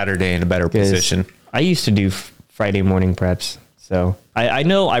Saturday in a better 'Cause position. I used to do Friday morning preps. So I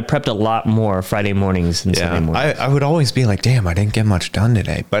know I prepped a lot more Friday mornings than Sunday Yeah, mornings. I would always be like, damn, I didn't get much done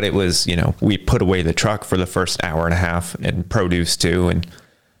today. But it was, we put away the truck for the first hour and a half and produce too. And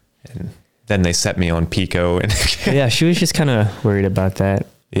then they set me on Pico. And Yeah, she was just kind of worried about that.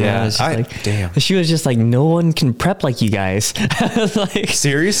 Yeah, I was just damn. She was just like, no one can prep like you guys. I was like,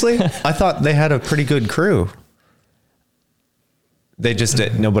 Seriously? I thought they had a pretty good crew. They just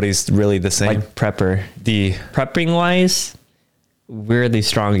nobody's really the same. like prepper. The Prepping wise, we're the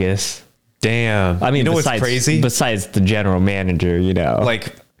strongest. damn. I mean, what's besides, crazy? Besides the general manager,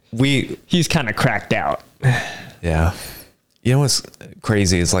 Like he's kind of cracked out. yeah. You know what's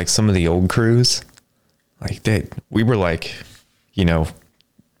crazy is like some of the old crews, like we were like,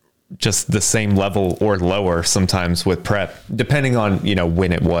 just the same level or lower sometimes with prep, depending on,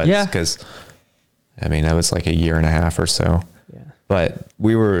 when it was. Yeah. Cause I mean, that was like a year and a half or so, Yeah. but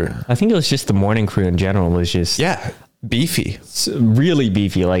we were, I think it was just the morning crew in general was just beefy. really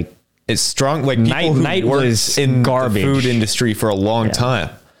beefy. Like It's strong. Like people Night who worked was in garbage. the food industry for a long time.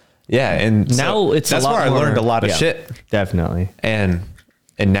 Yeah. And now it's that's a lot where I more, learned a lot of yeah, shit. Definitely. And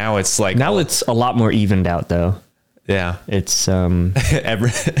now it's like, Now it's a lot more evened out though. yeah. It's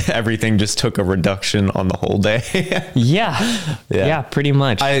Everything just took a reduction on the whole day. yeah, pretty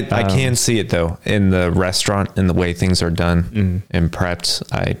much. I can see it though in the restaurant and the way things are done and prepped.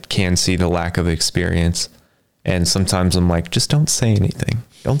 I can see the lack of experience. And sometimes I'm like, just don't say anything.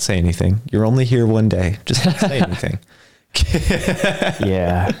 Don't say anything. You're only here one day. Just don't say anything.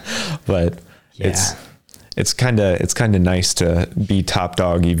 yeah. But Yeah. it's kind of nice to be top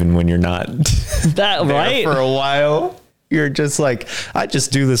dog even when you're not That there right? for a while. You're just like, I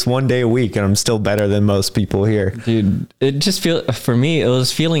just do this one day a week and I'm still better than most people here. Dude, it just for me, it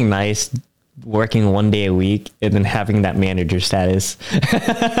was feeling nice working one day a week and then having that manager status.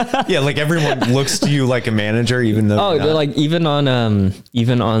 Yeah, like everyone looks to you like a manager, even though Oh, you're not. like even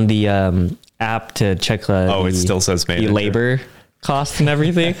on the app to check It still says the manager. labor cost and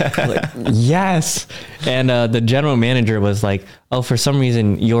everything. Like, yes. And the general manager was like, oh, for some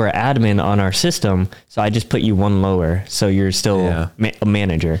reason you're admin on our system, so I just put you one lower, so you're still Yeah. a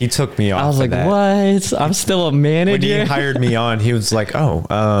manager. He took me off. I was of like, that. what? I'm still a manager. When he hired me on, he was like,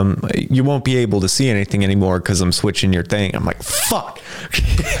 you won't be able to see anything anymore because I'm switching your thing. I'm like, fuck.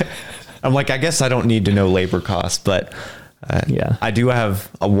 I'm like, I guess I don't need to know labor costs, but Yeah. I do have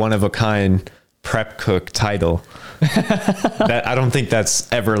a one of a kind prep cook title. That I don't think that's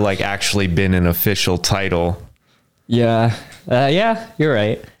ever like actually been an official title. Yeah. Yeah, you're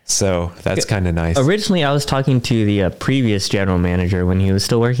right. So that's kind of nice. Originally, I was talking to the previous general manager when he was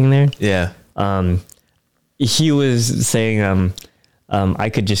still working there. Yeah. He was saying I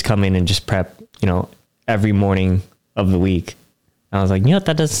could just come in and just prep, every morning of the week. I was like, that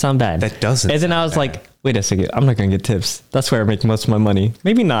doesn't sound bad. That doesn't And then I was sound bad. like, wait a second, I'm not going to get tips. That's where I make most of my money.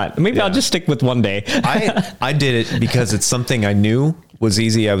 Maybe not. Maybe I'll just stick with one day. I did it because it's something I knew was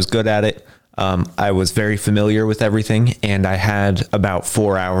easy. I was good at it. I was very familiar with everything, and I had about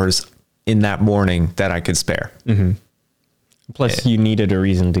 4 hours in that morning that I could spare. Plus, you needed a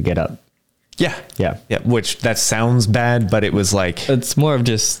reason to get up. Yeah. Yeah. Yeah. Which that sounds bad, but it was like, It's more of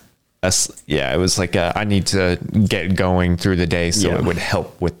just, it was like, I need to get going through the day. So Yeah. it would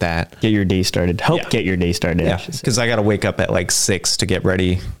help with that. get your day started. Yeah. Get your day started. I Yeah. should say. Cause I got to wake up at like 6 to get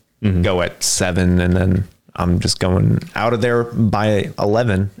ready, go at 7. And then I'm just going out of there by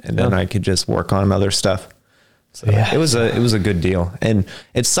 11. And then Yeah. I could just work on other stuff. So Yeah. it was a good deal. And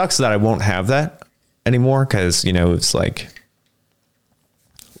it sucks that I won't have that anymore. Cause it's like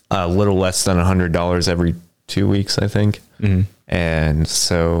a little less than $100 every 2 weeks, I think. And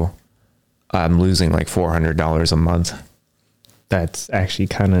so I'm losing like $400 a month. That's actually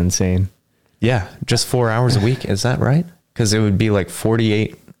kind of insane. Yeah. Just 4 hours a week. Is that right? Cause it would be like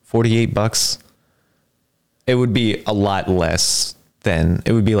 $48 bucks. It would be a lot less than,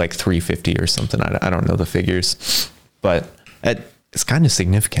 it would be like $350 or something. I don't know the figures, but it's kind of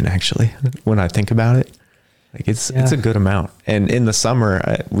significant actually when I think about it. Like it's a good amount. And in the summer,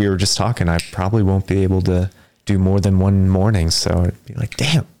 we were just talking, I probably won't be able to do more than one morning. So it'd be like,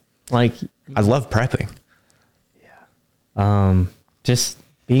 damn, Like, I love prepping. just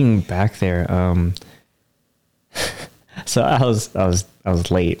being back there. So I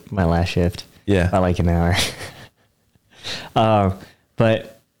was late my last shift. Yeah. By like an hour.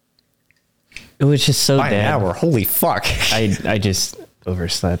 But it was just so By an bad. hour. Holy fuck. I just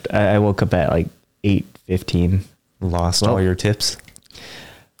overslept. I woke up at like 8:15. Lost all your tips.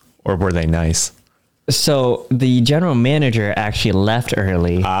 or were they nice? So the general manager actually left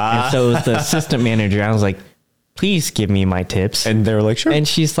early. And so it was the assistant manager. I was like, please give me my tips. And they were like, sure. And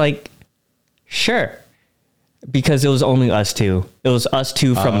she's like, sure. Because it was only us two. It was us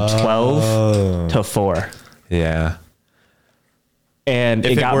two from 12 to 4. Yeah. And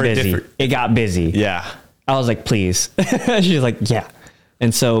If it it got were busy. different- It got busy. Yeah. I was like, please. She's like, yeah.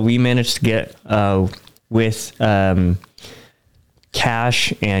 And so we managed to get with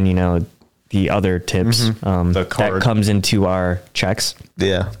cash and, you know, the other tips The card. that comes into our checks.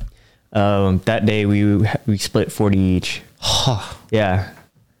 Yeah. That day we split 40 each. Yeah.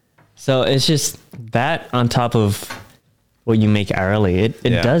 So it's just that on top of what you make hourly, it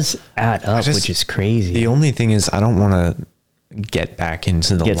Yeah. does add up, just- which is crazy. The only thing is, I don't want to get back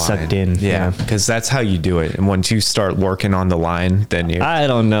into the Get line. sucked in, Yeah. yeah. Because that's how you do it. And once you start working on the line, then you. I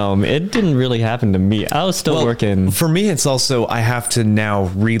don't know. It didn't really happen to me. I was still working. For me, it's also, I have to now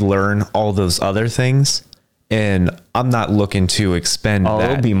relearn all those other things. And I'm not looking to expend Oh,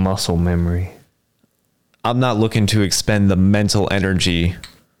 that. it'll be muscle memory. I'm not looking to expend the mental energy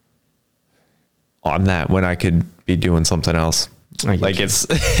on that when I could be doing something else. I get Like you. it's,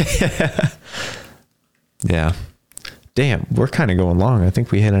 yeah. Damn, we're kind of going long. I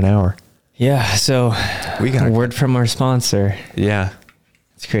think we hit an hour. Yeah. So We got a word from our sponsor. Yeah.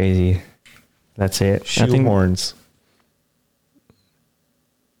 It's crazy. That's it. I think Shoehorns.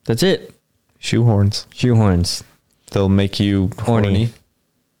 that's it. Shoehorns. Shoehorns. They'll make you Horny. horny,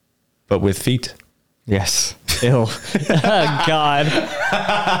 but with feet. Yes. Ew. Oh, God.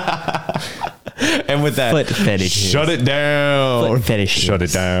 And with that, Foot fetishes. shut it down. Foot fetishes. Shut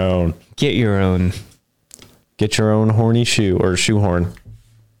it down. Get your own. Get your own horny shoe or shoehorn.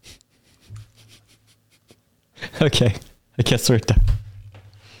 Okay. I guess we're done.